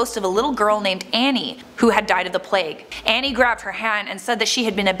by the ghost of a little girl named Annie who had died of the plague. Annie grabbed her hand and said that she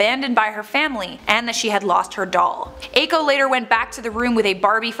had been abandoned by her family and that she had lost her doll. Eiko later went back to the room with a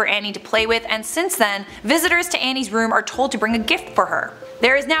Barbie for Annie to play with, and since then, visitors to Annie's room are told to bring a gift for her.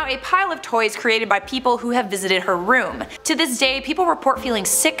 There is now a pile of toys created by people who have visited her room. To this day, people report feeling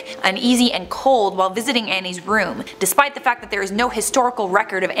sick, uneasy, and cold while visiting Annie's room, despite the fact that there is no historical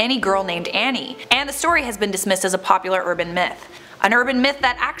record of any girl named Annie, and the story has been dismissed as a popular urban myth. An urban myth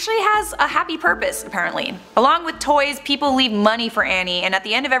that actually has a happy purpose, apparently. Along with toys, people leave money for Annie, and at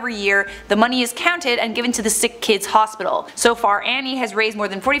the end of every year, the money is counted and given to the sick kids hospital. So far, Annie has raised more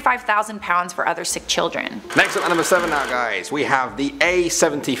than £45,000 for other sick children. Next up at number 7 now guys, we have the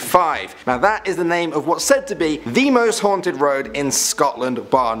A75. Now that is the name of what's said to be the most haunted road in Scotland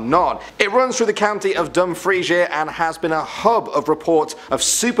bar none. It runs through the county of Dumfriesshire and has been a hub of reports of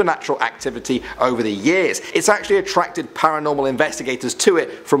supernatural activity over the years. It's actually attracted paranormal investigators to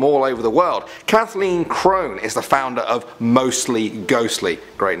it from all over the world. Kathleen Crone is the founder of Mostly Ghostly,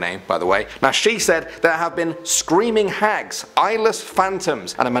 great name by the way. Now she said there have been screaming hags, eyeless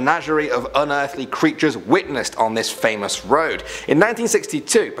phantoms, and a menagerie of unearthly creatures witnessed on this famous road. In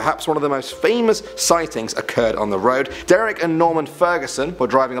 1962, perhaps one of the most famous sightings occurred on the road. Derek and Norman Ferguson were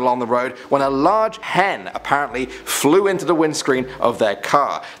driving along the road when a large hen apparently flew into the windscreen of their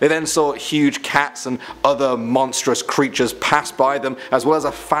car. They then saw huge cats and other monstrous creatures pass by them, as well as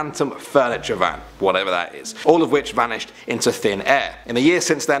a phantom furniture van, whatever that is, all of which vanished into thin air. In the years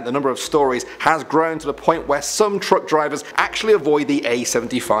since then, the number of stories has grown to the point where some truck drivers actually avoid the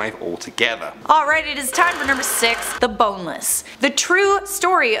A75 altogether. Alright, it is time for number 6, the Boneless. The true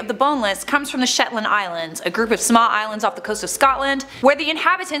story of the Boneless comes from the Shetland Islands, a group of small islands off the coast of Scotland, where the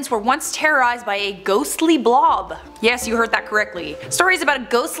inhabitants were once terrorized by a ghostly blob. Yes, you heard that correctly. Stories about a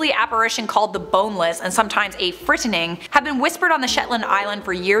ghostly apparition called the Boneless, and sometimes a frightening, have been whispered on the Shetland Island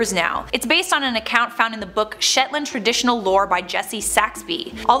for years now. It's based on an account found in the book Shetland Traditional Lore by Jesse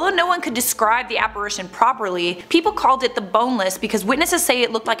Saxby. Although no one could describe the apparition properly, people called it the Boneless because witnesses say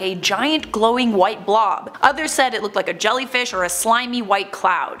it looked like a giant glowing white blob. Others said it looked like a jellyfish or a slimy white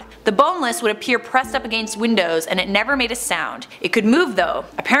cloud. The Boneless would appear pressed up against windows and it never made a sound. It could move though.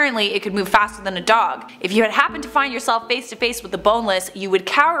 Apparently it could move faster than a dog. If you had happened to find yourself face to face with the Boneless, you would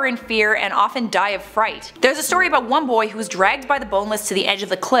cower in fear and often die of fright. There's a story about one boy who was dragged by the Boneless to the edge of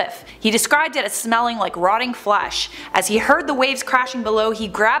the cliff. He described it as smelling like rotting flesh. As he heard the waves crashing below, he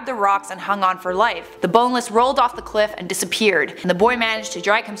grabbed the rocks and hung on for life. The Boneless rolled off the cliff and disappeared, and the boy managed to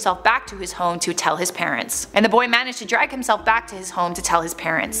drag himself back to his home to tell his parents.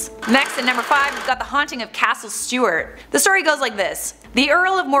 Next at number 5, we've got the haunting of Castle Stewart. The story goes like this. The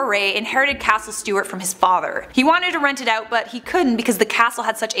Earl of Moray inherited Castle Stewart from his father. He wanted to rent it out, but he couldn't because the castle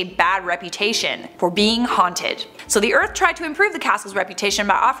had such a bad reputation for being haunted. So the Earl tried to improve the castle's reputation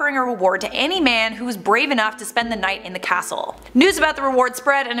by offering a reward to any man who was brave enough to spend the night in the castle. News about the reward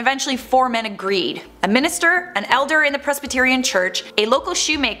spread and eventually 4 men agreed. A minister, an elder in the Presbyterian church, a local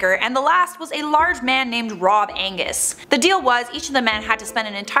shoemaker, and the last was a large man named Rob Angus. The deal was each of the men had to spend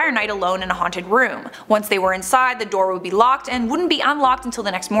an entire night alone in a haunted room. Once they were inside, the door would be locked and wouldn't be unlocked until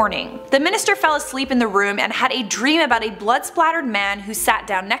the next morning. The minister fell asleep in the room and had a dream about a blood-splattered man who sat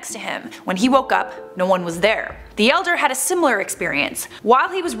down next to him. When he woke up, no one was there. The elder had a similar experience. While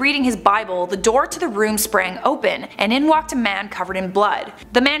he was reading his Bible, the door to the room sprang open, and in walked a man covered in blood.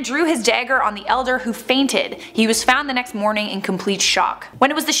 The man drew his dagger on the elder, who fainted. He was found the next morning in complete shock. When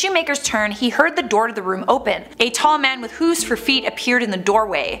it was the shoemaker's turn, he heard the door to the room open. A tall man with hooves for feet appeared in the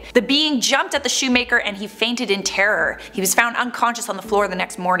doorway. The being jumped at the shoemaker and he fainted in terror. He was found unconscious on the floor the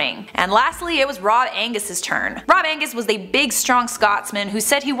next morning. And lastly, it was Rob Angus's turn. Rob Angus was a big, strong Scotsman who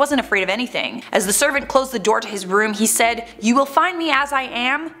said he wasn't afraid of anything. As the servant closed the door to his room, he said, "You will find me as I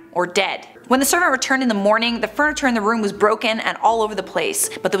am, or dead." When the servant returned in the morning, the furniture in the room was broken and all over the place,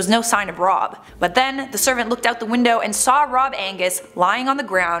 but there was no sign of Rob. But then, the servant looked out the window and saw Rob Angus lying on the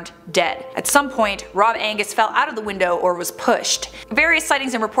ground, dead. At some point, Rob Angus fell out of the window or was pushed. Various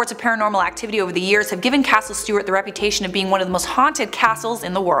sightings and reports of paranormal activity over the years have given Castle Stewart the reputation of being one of the most haunted castles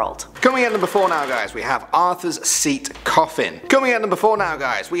in the world. Coming at number 4 now guys, we have Arthur's Seat Coffin. Coming at number 4 now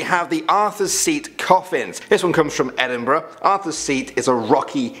guys, we have the Arthur's Seat Coffins. This one comes from Edinburgh. Arthur's Seat is a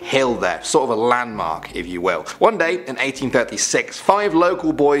rocky hill there, sort sort of a landmark, if you will. One day in 1836, 5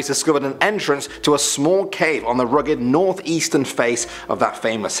 local boys discovered an entrance to a small cave on the rugged northeastern face of that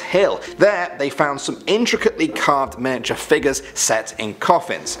famous hill. There they found some intricately carved miniature figures set in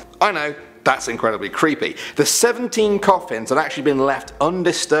coffins. I know, that's incredibly creepy. The 17 coffins had actually been left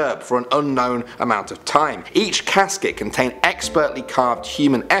undisturbed for an unknown amount of time. Each casket contained expertly carved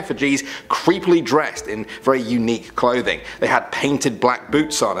human effigies, creepily dressed in very unique clothing. They had painted black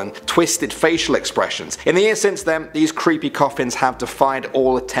boots on and twisted facial expressions. In the years since then, these creepy coffins have defied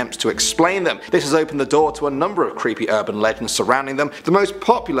all attempts to explain them. This has opened the door to a number of creepy urban legends surrounding them. The most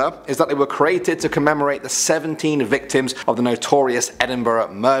popular is that they were created to commemorate the 17 victims of the notorious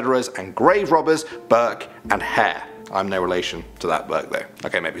Edinburgh murderers and grave robbers Burke and Hare. I'm no relation to that Burke though.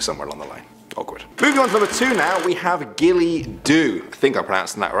 Okay, maybe somewhere along the line. Awkward. Moving on to number 2 now, we have Ghillie Dhu. I think I'm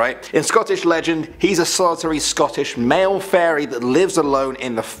pronouncing that right. In Scottish legend, he's a solitary Scottish male fairy that lives alone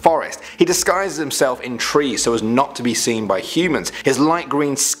in the forest. He disguises himself in trees so as not to be seen by humans. His light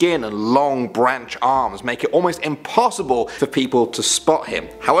green skin and long branch arms make it almost impossible for people to spot him.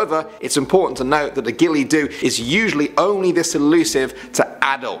 However, it's important to note that the Ghillie Dhu is usually only this elusive to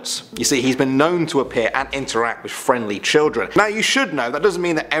adults. You see, he's been known to appear and interact with friendly children. Now you should know that doesn't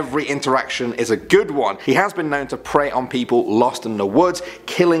mean that every interaction is a good one. He has been known to prey on people lost in the woods,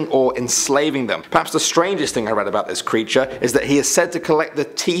 killing or enslaving them. Perhaps the strangest thing I read about this creature is that he is said to collect the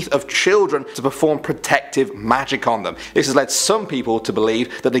teeth of children to perform protective magic on them. This has led some people to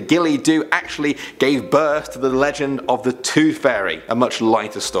believe that the Ghillie Dhu actually gave birth to the legend of the Tooth Fairy, a much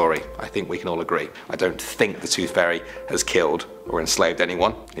lighter story. I think we can all agree. I don't think the Tooth Fairy has killed or enslaved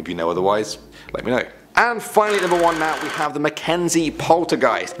anyone. If you know otherwise, let me know. And finally at number 1 now, we have the Mackenzie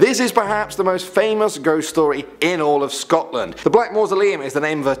Poltergeist. This is perhaps the most famous ghost story in all of Scotland. The Black Mausoleum is the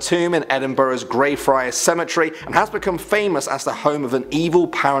name of a tomb in Edinburgh's Greyfriars Cemetery and has become famous as the home of an evil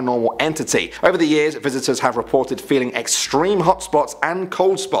paranormal entity. Over the years, visitors have reported feeling extreme hot spots and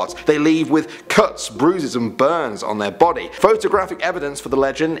cold spots. They leave with cuts, bruises and burns on their body. Photographic evidence for the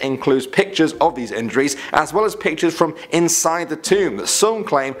legend includes pictures of these injuries as well as pictures from inside the tomb that some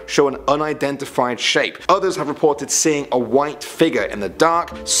claim show an unidentified shape. Others have reported seeing a white figure in the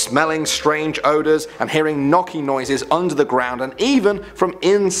dark, smelling strange odours and hearing knocking noises under the ground and even from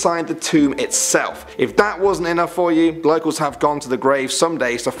inside the tomb itself. If that wasn't enough for you, locals have gone to the grave some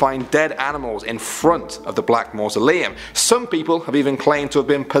days to find dead animals in front of the Black Mausoleum. Some people have even claimed to have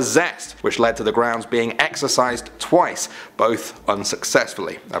been possessed, which led to the grounds being exorcised twice, both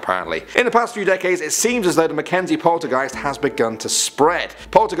unsuccessfully apparently. In the past few decades, it seems as though the Mackenzie Poltergeist has begun to spread.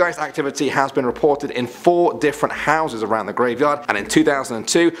 Poltergeist activity has been reported in 4 different houses around the graveyard, and in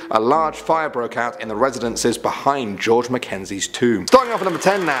 2002 a large fire broke out in the residences behind George Mackenzie's tomb. Starting off at number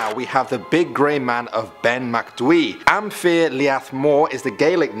 10 now, we have the Big Grey Man of Ben Macdui. Amphir Liath Mór is the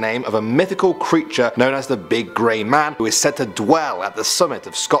Gaelic name of a mythical creature known as the Big Grey Man, who is said to dwell at the summit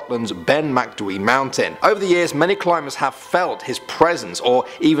of Scotland's Ben Macdui mountain. Over the years, many climbers have felt his presence or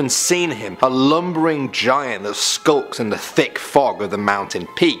even seen him, a lumbering giant that skulks in the thick fog of the mountain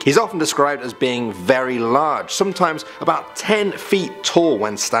peak. He's often described as being very large, sometimes about 10 feet tall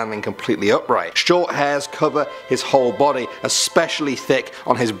when standing completely upright. Short hairs cover his whole body, especially thick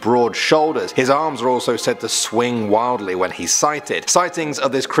on his broad shoulders. His arms are also said to swing wildly when he's sighted. Sightings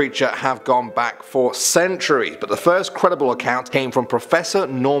of this creature have gone back for centuries, but the first credible account came from Professor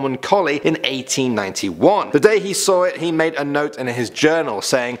Norman Colley in 1891. The day he saw it, he made a note in his journal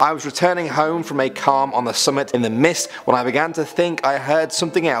saying, "I was returning home from a calm on the summit in the mist when I began to think I heard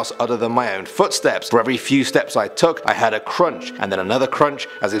something else other than my own footsteps. For every few steps I took, I heard a crunch, and then another crunch,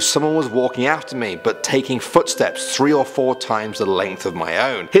 as if someone was walking after me, but taking footsteps 3 or 4 times the length of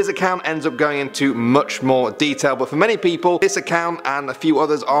my own." His account ends up going into much more detail, but for many people, this account and a few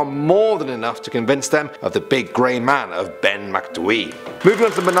others are more than enough to convince them of the Big Grey Man of Ben Macdui. Moving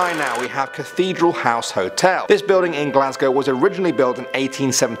on to number 9 now, we have Cathedral House Hotel. This building in Glasgow was originally built in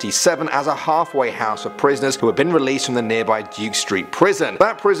 1877 as a halfway house for prisoners who had been released from the nearby Duke Street prison.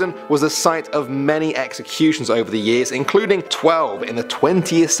 That prison was the site of many executions over the years, including 12 in the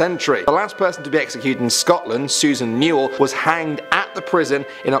 20th century. The last person to be executed in Scotland, Susan Newell, was hanged at the prison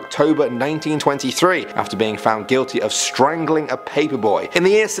in October 1923 after being found guilty of strangling a paperboy. In the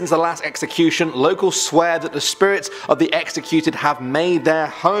years since the last execution, locals swear that the spirits of the executed have made their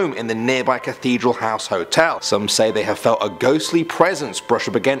home in the nearby Cathedral House Hotel. Some say they have felt a ghostly presence brush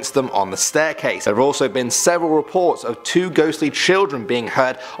up against them on the staircase. There have also been several reports of 2 ghostly children being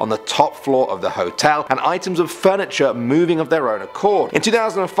heard on the top floor of the hotel, and items of furniture moving of their own accord. In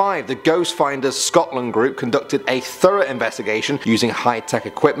 2005, the Ghost Finders Scotland group conducted a thorough investigation using high-tech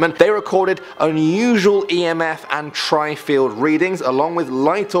equipment. They recorded unusual EMF and tri-field readings, along with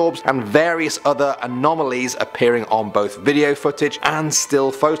light orbs and various other anomalies appearing on both video footage and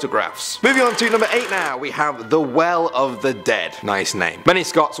still photographs. Moving on to number 8 now, we have the Well of the Dead. Nice name. Many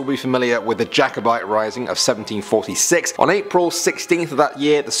Scots will be familiar with the Jacobite Rising of 1746. On April 16th of that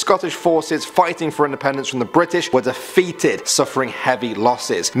year, the Scottish forces fighting for independence from the British were defeated, suffering heavy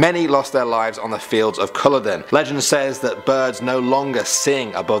losses. Many lost their lives on the fields of Culloden. Legend says that birds no longer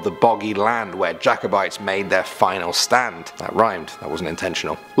sing above the boggy land where Jacobites made their final stand. That rhymed, that wasn't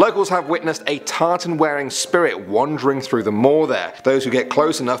intentional. Locals have witnessed a tartan-wearing spirit wandering through the moor there. Those who get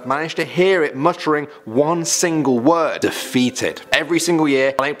close enough manage to hear it muttering one single word: defeated. Every single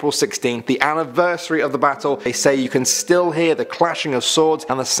year on April 16th, the anniversary of the battle, they say you can still hear the clashing of swords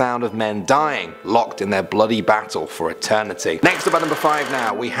and the sound of men dying, locked in their bloody battle for eternity. Next up at number 5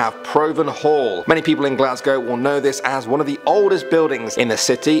 now, we have Provan Hall. Many people in Glasgow will know this as one of the oldest buildings in the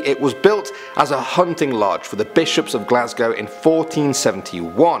city. It was built as a hunting lodge for the bishops of Glasgow in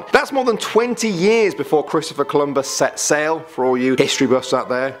 1471. That's more than 20 years before Christopher Columbus set sail. For all you history buffs out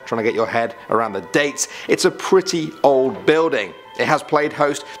there trying to get your head around the dates, it's a pretty old building. It has played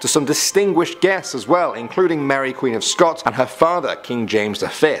host to some distinguished guests as well, including Mary Queen of Scots and her father, King James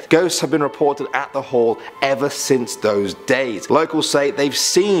V. Ghosts have been reported at the hall ever since those days. Locals say they've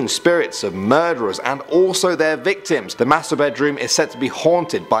seen spirits of murderers and also their victims. The master bedroom is said to be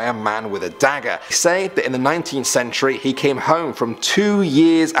haunted by a man with a dagger. They say that in the 19th century he came home from 2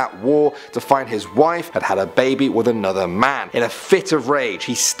 years at war to find his wife had had a baby with another man. In a fit of rage,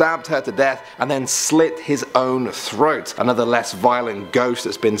 he stabbed her to death and then slit his own throat. Another less violent ghost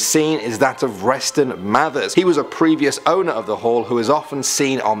that's been seen is that of Reston Mathers. He was a previous owner of the hall who is often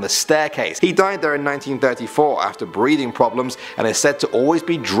seen on the staircase. He died there in 1934 after breathing problems and is said to always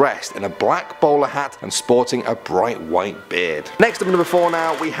be dressed in a black bowler hat and sporting a bright white beard. Next up at number 4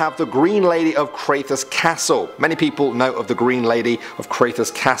 now, we have the Green Lady of Crathis Castle. Many people know of the Green Lady of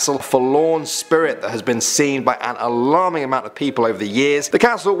Crathis Castle, a forlorn spirit that has been seen by an alarming amount of people over the years. The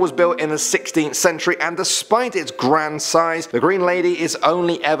castle was built in the 16th century, and despite its grand size, the Green Lady is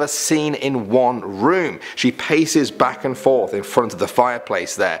only ever seen in one room. She paces back and forth in front of the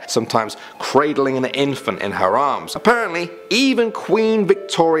fireplace there, sometimes cradling an infant in her arms. Apparently, even Queen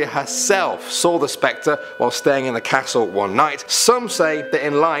Victoria herself saw the spectre while staying in the castle one night. Some say that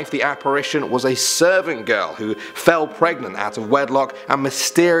in life the apparition was a servant girl who fell pregnant out of wedlock and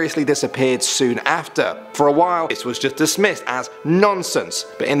mysteriously disappeared soon after. For a while this was just dismissed as nonsense,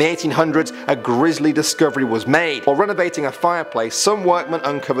 but in the 1800s a grisly discovery was made. While renovating a fireplace, some workmen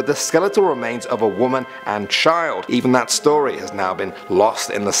uncovered the skeletal remains of a woman and child. Even that story has now been lost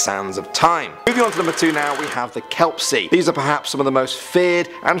in the sands of time. Moving on to number 2 now, we have the Kelpsie. These are perhaps some of the most feared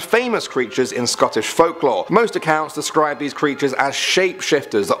and famous creatures in Scottish folklore. Most accounts describe these creatures as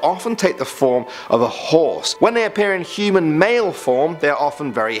shapeshifters that often take the form of a horse. When they appear in human male form, they are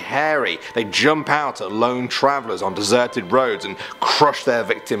often very hairy. They jump out at lone travellers on deserted roads and crush their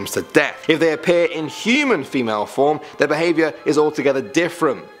victims to death. If they appear in human female form, their behaviour is altogether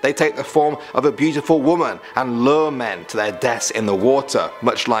different. They take the form of a beautiful woman and lure men to their deaths in the water,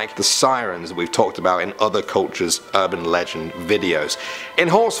 much like the sirens that we've talked about in other cultures' urban legend videos. In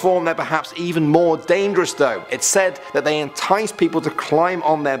horse form, they're perhaps even more dangerous though. It's said that they entice people to climb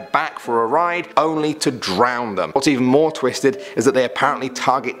on their back for a ride, only to drown them. What's even more twisted is that they apparently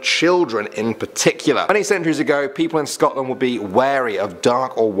target children in particular. Many centuries ago, people in Scotland would be wary of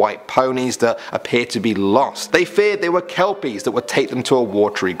dark or white ponies that appear to be lost. They feared they were kelpies that would take them to a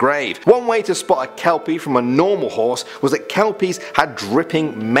watery grave. One way to spot a kelpie from a normal horse was that kelpies had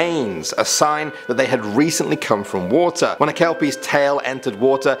dripping manes, a sign that they had recently come from water. When a kelpie's tail entered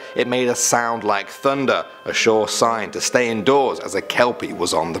water, it made a sound like thunder, a sure sign to stay indoors as a kelpie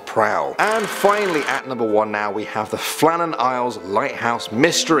was on the prowl. And finally at number 1 now, we have the Flannan Isles Lighthouse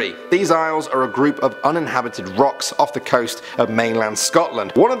Mystery. These isles are a group of uninhabited rocks off the coast of mainland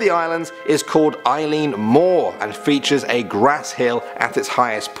Scotland. One of the islands is called Eileen Moor and features a grass hill at its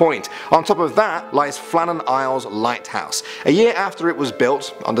highest point. On top of that lies Flannan Isles Lighthouse. A year after it was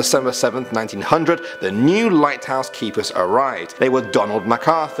built, on December 7th, 1900, the new lighthouse keepers arrived. They were Donald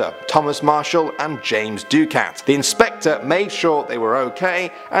MacArthur, Thomas Marshall and James Ducat. The inspector made sure they were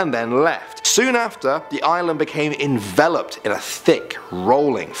okay and then left. Soon after, the island became enveloped in a thick,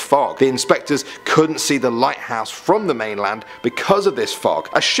 rolling fog. The inspectors couldn't see the lighthouse from the mainland because of this fog.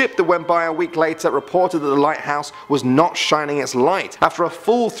 A ship that went by a week later reported that the lighthouse was not shining its light. After a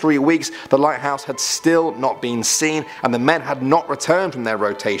full 3 weeks, the lighthouse had still not been seen, and the men had not returned from their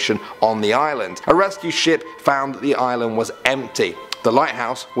rotation on the island. A rescue ship found that the island was empty. The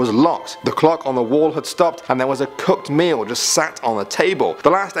lighthouse was locked, the clock on the wall had stopped, and there was a cooked meal just sat on the table.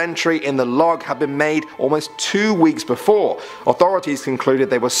 The last entry in the log had been made almost 2 weeks before. Authorities concluded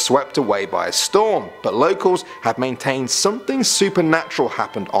they were swept away by a storm, but locals had maintained something supernatural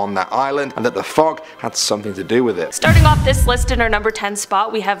happened on that island and that the fog had something to do with it. Starting off this list in our number 10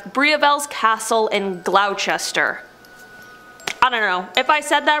 spot, we have Breavel's Castle in Gloucester. I don't know, if I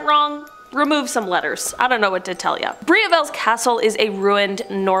said that wrong, remove some letters. I don't know what to tell ya. Breavel's Castle is a ruined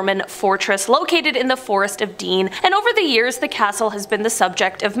Norman fortress located in the Forest of Dean, and over the years the castle has been the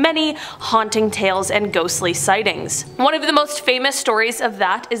subject of many haunting tales and ghostly sightings. One of the most famous stories of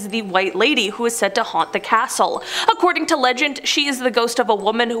that is the White Lady, who is said to haunt the castle. According to legend, she is the ghost of a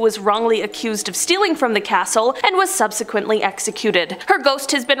woman who was wrongly accused of stealing from the castle and was subsequently executed. Her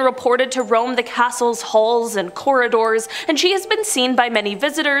ghost has been reported to roam the castle's halls and corridors, and she has been seen by many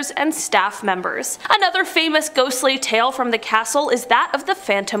visitors and staff members. Another famous ghostly tale from the castle is that of the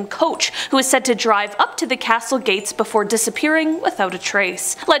Phantom Coach, who is said to drive up to the castle gates before disappearing without a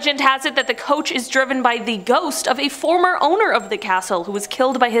trace. Legend has it that the coach is driven by the ghost of a former owner of the castle who was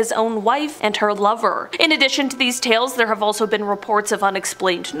killed by his own wife and her lover. In addition to these tales, there have also been reports of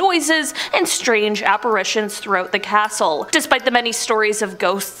unexplained noises and strange apparitions throughout the castle. Despite the many stories of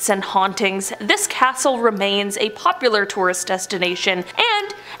ghosts and hauntings, this castle remains a popular tourist destination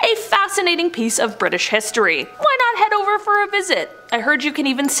and a fascinating piece of British history. Why not head over for a visit? I heard you can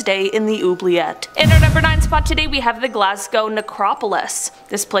even stay in the oubliette. In our number 9 spot today, we have the Glasgow Necropolis.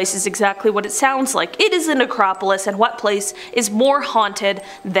 This place is exactly what it sounds like. It is a necropolis, and what place is more haunted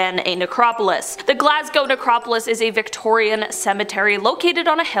than a necropolis? The Glasgow Necropolis is a Victorian cemetery located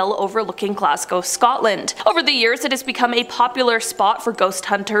on a hill overlooking Glasgow, Scotland. Over the years, it has become a popular spot for ghost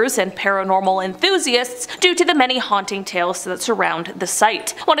hunters and paranormal enthusiasts due to the many haunting tales that surround the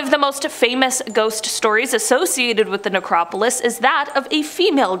site. One of the most famous ghost stories associated with the necropolis is that of a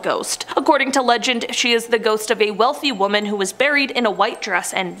female ghost. According to legend, she is the ghost of a wealthy woman who was buried in a white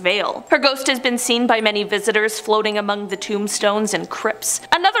dress and veil. Her ghost has been seen by many visitors floating among the tombstones and crypts.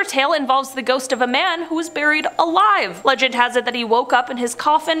 Another tale involves the ghost of a man who was buried alive. Legend has it that he woke up in his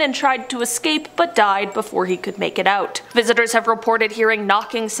coffin and tried to escape but died before he could make it out. Visitors have reported hearing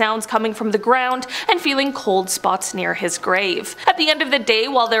knocking sounds coming from the ground and feeling cold spots near his grave. At the end of the day,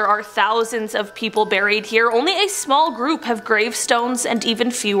 while there are thousands of people buried here, only a small group have gravestones and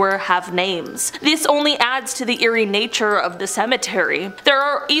even fewer have names. This only adds to the eerie nature of the cemetery. There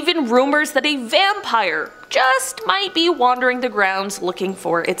are even rumors that a vampire just might be wandering the grounds looking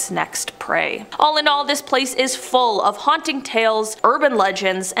for its next prey. All in all, this place is full of haunting tales, urban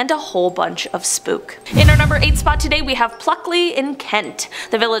legends, and a whole bunch of spook. In our number 8 spot today, we have Pluckley in Kent.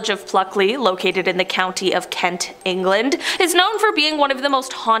 The village of Pluckley, located in the county of Kent, England, is known for being one of the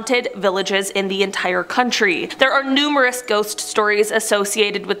most haunted villages in the entire country. There are numerous ghost stories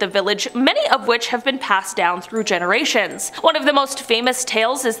associated with the village, many of which have been passed down through generations. One of the most famous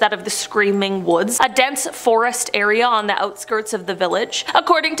tales is that of the Screaming Woods, a dense forest area on the outskirts of the village.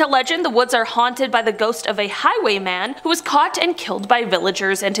 According to legend, the woods are haunted by the ghost of a highwayman who was caught and killed by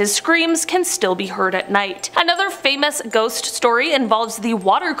villagers, and his screams can still be heard at night. Another famous ghost story involves the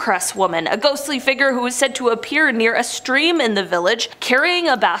Watercress Woman, a ghostly figure who is said to appear near a stream in the village, carrying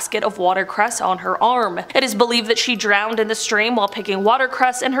a basket of watercress on her arm. It is believed that she drowned in the stream while picking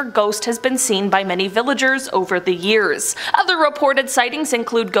watercress, and her ghost has been seen by many villagers over the years. Other reported sightings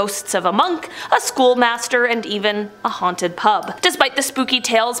include ghosts of a monk, a schoolmaster, and even a haunted pub. Despite the spooky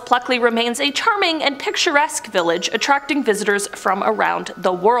tales, Pluckley remains a charming and picturesque village, attracting visitors from around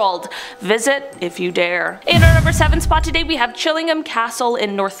the world. Visit if you dare. In our number 7 spot today, we have Chilligham Castle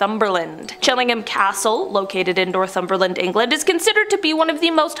in Northumberland. Chilligham Castle, located in Northumberland, England, is considered to be one of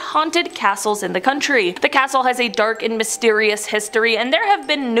the most haunted castles in the country. The castle has a dark and mysterious history, and there have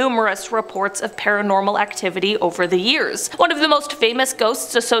been numerous reports of paranormal activity over the years. One of the most famous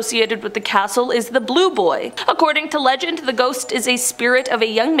ghosts associated with the castle is the Blue Boy. According to legend, the ghost is a spirit of a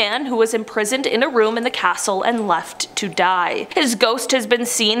young man who was imprisoned in a room in the castle and left to die. His ghost has been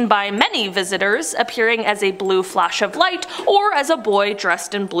seen by many visitors, appearing as a blue flash of light or as a boy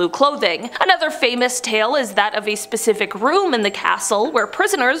dressed in blue clothing. Another famous tale is that of a specific room in the castle where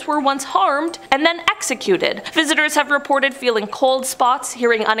prisoners were once harmed and then executed. Visitors have reported feeling cold spots,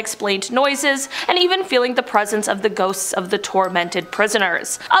 hearing unexplained noises, and even feeling the presence of the ghosts of the tormented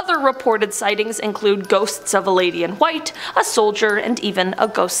prisoners. Other reported sightings include include ghosts of a lady in white, a soldier, and even a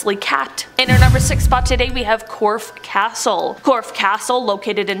ghostly cat. In our number 6 spot today we have Corfe Castle. Corfe Castle,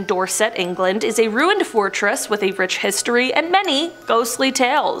 located in Dorset, England, is a ruined fortress with a rich history and many ghostly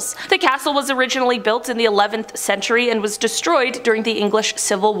tales. The castle was originally built in the 11th century and was destroyed during the English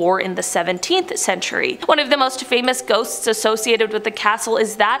Civil War in the 17th century. One of the most famous ghosts associated with the castle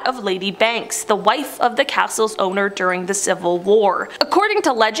is that of Lady Banks, the wife of the castle's owner during the Civil War. According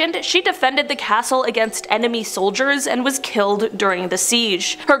to legend, she defended the castle against enemy soldiers and was killed during the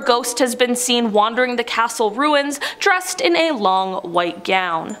siege. Her ghost has been seen wandering the castle ruins, dressed in a long white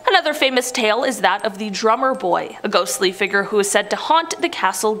gown. Another famous tale is that of the Drummer Boy, a ghostly figure who is said to haunt the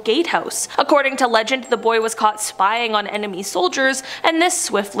castle gatehouse. According to legend, the boy was caught spying on enemy soldiers, and this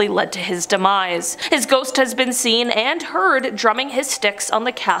swiftly led to his demise. His ghost has been seen and heard drumming his sticks on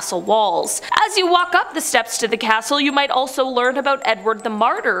the castle walls. As you walk up the steps to the castle, you might also learn about Edward the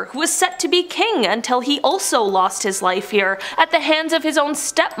Martyr, who was set to be king until he also lost his life here at the hands of his own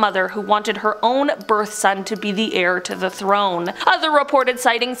stepmother, who wanted her own birth son to be the heir to the throne. Other reported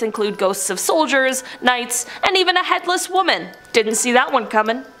sightings include ghosts of soldiers, knights, and even a headless woman. Didn't see that one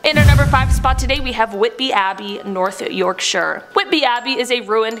coming. In our number 5 spot today we have Whitby Abbey, North Yorkshire. Whitby Abbey is a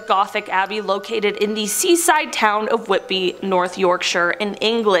ruined Gothic abbey located in the seaside town of Whitby, North Yorkshire in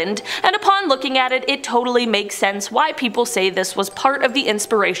England, and upon looking at it, it totally makes sense why people say this was part of the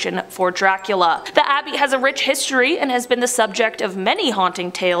inspiration for Dracula. The abbey has a rich history and has been the subject of many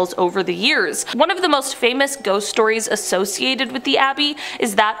haunting tales over the years. One of the most famous ghost stories associated with the abbey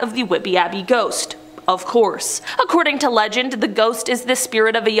is that of the Whitby Abbey ghost. Of course. According to legend, the ghost is the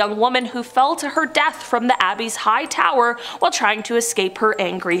spirit of a young woman who fell to her death from the abbey's high tower while trying to escape her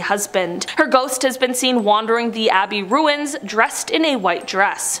angry husband. Her ghost has been seen wandering the abbey ruins, dressed in a white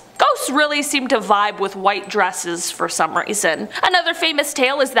dress. Ghosts really seem to vibe with white dresses for some reason. Another famous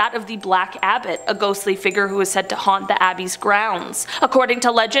tale is that of the Black Abbot, a ghostly figure who is said to haunt the abbey's grounds. According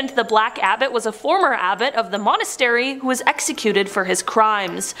to legend, the Black Abbot was a former abbot of the monastery who was executed for his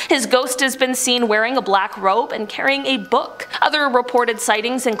crimes. His ghost has been seen wearing a black robe and carrying a book. Other reported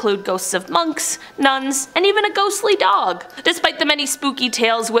sightings include ghosts of monks, nuns, and even a ghostly dog. Despite the many spooky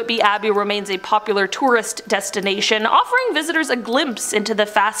tales, Whitby Abbey remains a popular tourist destination, offering visitors a glimpse into the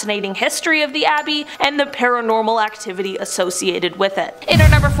fascinating history of the abbey and the paranormal activity associated with it. In our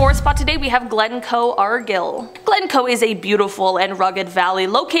number 4 spot today we have Glencoe, Argyll. Glencoe is a beautiful and rugged valley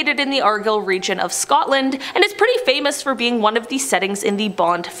located in the Argyll region of Scotland and is pretty famous for being one of the settings in the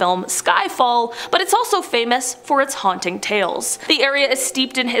Bond film Skyfall, but it's also famous for its haunting tales. The area is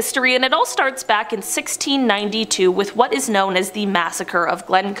steeped in history and it all starts back in 1692 with what is known as the Massacre of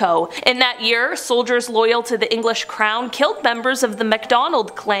Glencoe. In that year, soldiers loyal to the English crown killed members of the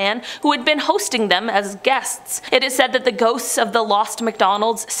MacDonald clan who had been hosting them as guests. It is said that the ghosts of the lost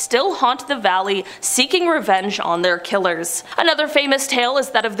MacDonalds still haunt the valley, seeking revenge on their killers. Another famous tale is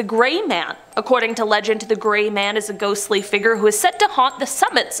that of the Grey Man. According to legend, the Grey Man is a ghostly figure who is said to haunt the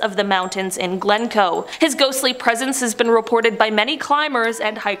summits of the mountains in Glencoe. His ghostly presence has been reported by many climbers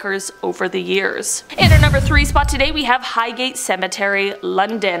and hikers over the years. In our number 3 spot today we have Highgate Cemetery,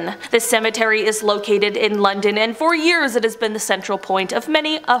 London. This cemetery is located in London and for years it has been the central point of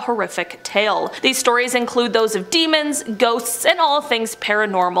many a horrific tale. These stories include those of demons, ghosts, and all things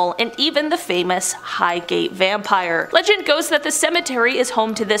paranormal, and even the famous Highgate vampire. Legend goes that the cemetery is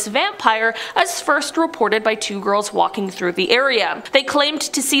home to this vampire, as first reported by 2 girls walking through the area. They claimed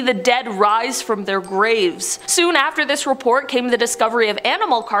to see the dead rise from their graves. Soon after this report came the discovery of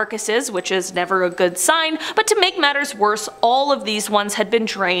animal carcasses, which is never a good sign, but to make matters worse, all of these ones had been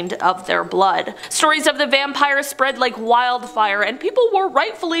drained of their blood. Stories of the vampire spread like wildfire, and people were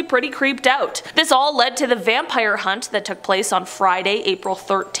rightfully pretty creeped out. This all led to the vampire hunt that took place on Friday, April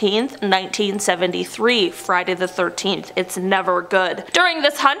 13th, 1973. Friday the 13th. It's never good. During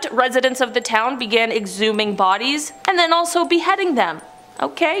this hunt, residents of the town began exhuming bodies and then also beheading them.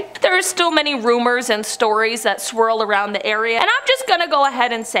 Okay? There are still many rumors and stories that swirl around the area, and I'm just gonna go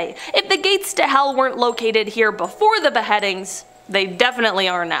ahead and say, if the gates to hell weren't located here before the beheadings, they definitely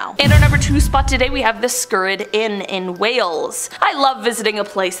are now. In our number 2 spot today we have the Skirrid Inn in Wales. I love visiting a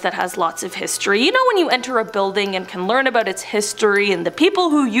place that has lots of history. You know when you enter a building and can learn about its history and the people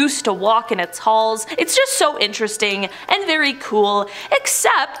who used to walk in its halls? It's just so interesting and very cool,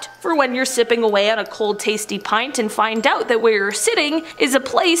 except for when you're sipping away on a cold tasty pint and find out that where you're sitting is a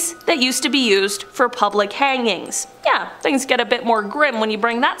place that used to be used for public hangings. Yeah, things get a bit more grim when you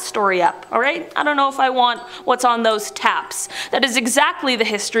bring that story up, alright? I don't know if I want what's on those taps. That That is exactly the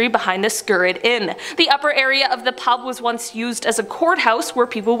history behind the Skirrid Inn. The upper area of the pub was once used as a courthouse where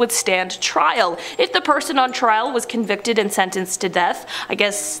people would stand trial. If the person on trial was convicted and sentenced to death, I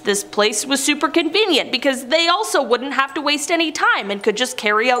guess this place was super convenient because they also wouldn't have to waste any time and could just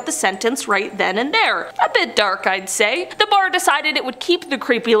carry out the sentence right then and there. A bit dark, I'd say. The bar decided it would keep the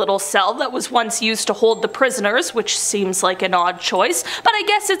creepy little cell that was once used to hold the prisoners, which seems like an odd choice, but I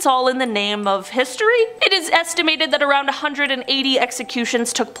guess it's all in the name of history? It is estimated that around 180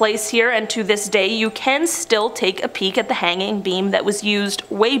 executions took place here, and to this day you can still take a peek at the hanging beam that was used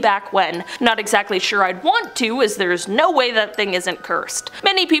way back when. Not exactly sure I'd want to, as there's no way that thing isn't cursed.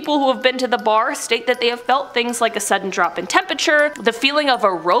 Many people who have been to the bar state that they have felt things like a sudden drop in temperature, the feeling of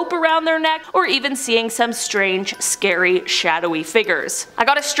a rope around their neck, or even seeing some strange, scary, shadowy figures. I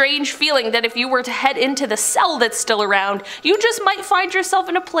got a strange feeling that if you were to head into the cell that's still around, you just might find yourself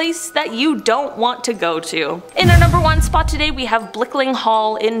in a place that you don't want to go to. In our number 1 spot today we have Blickling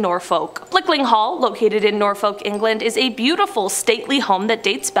Hall in Norfolk. Blickling Hall, located in Norfolk, England, is a beautiful stately home that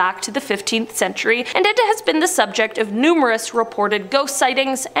dates back to the 15th century, and it has been the subject of numerous reported ghost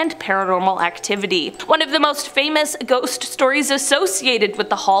sightings and paranormal activity. One of the most famous ghost stories associated with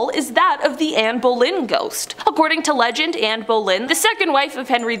the hall is that of the Anne Boleyn ghost. According to legend, Anne Boleyn, the second wife of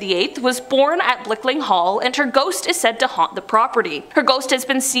Henry VIII, was born at Blickling Hall, and her ghost is said to haunt the property. Her ghost has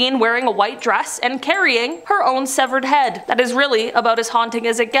been seen wearing a white dress and carrying her own severed head. That is really about as haunting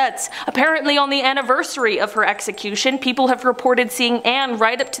as it gets. Apparently on the anniversary of her execution, people have reported seeing Anne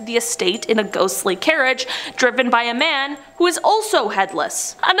ride up to the estate in a ghostly carriage, driven by a man who is also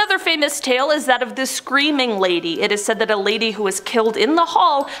headless. Another famous tale is that of the Screaming Lady. It is said that a lady who was killed in the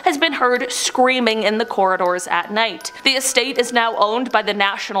hall has been heard screaming in the corridors at night. The estate is now owned by the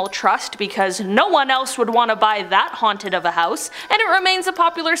National Trust because no one else would want to buy that haunted of a house, and it remains a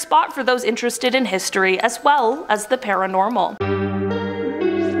popular spot for those interested in history as well as the paranormal.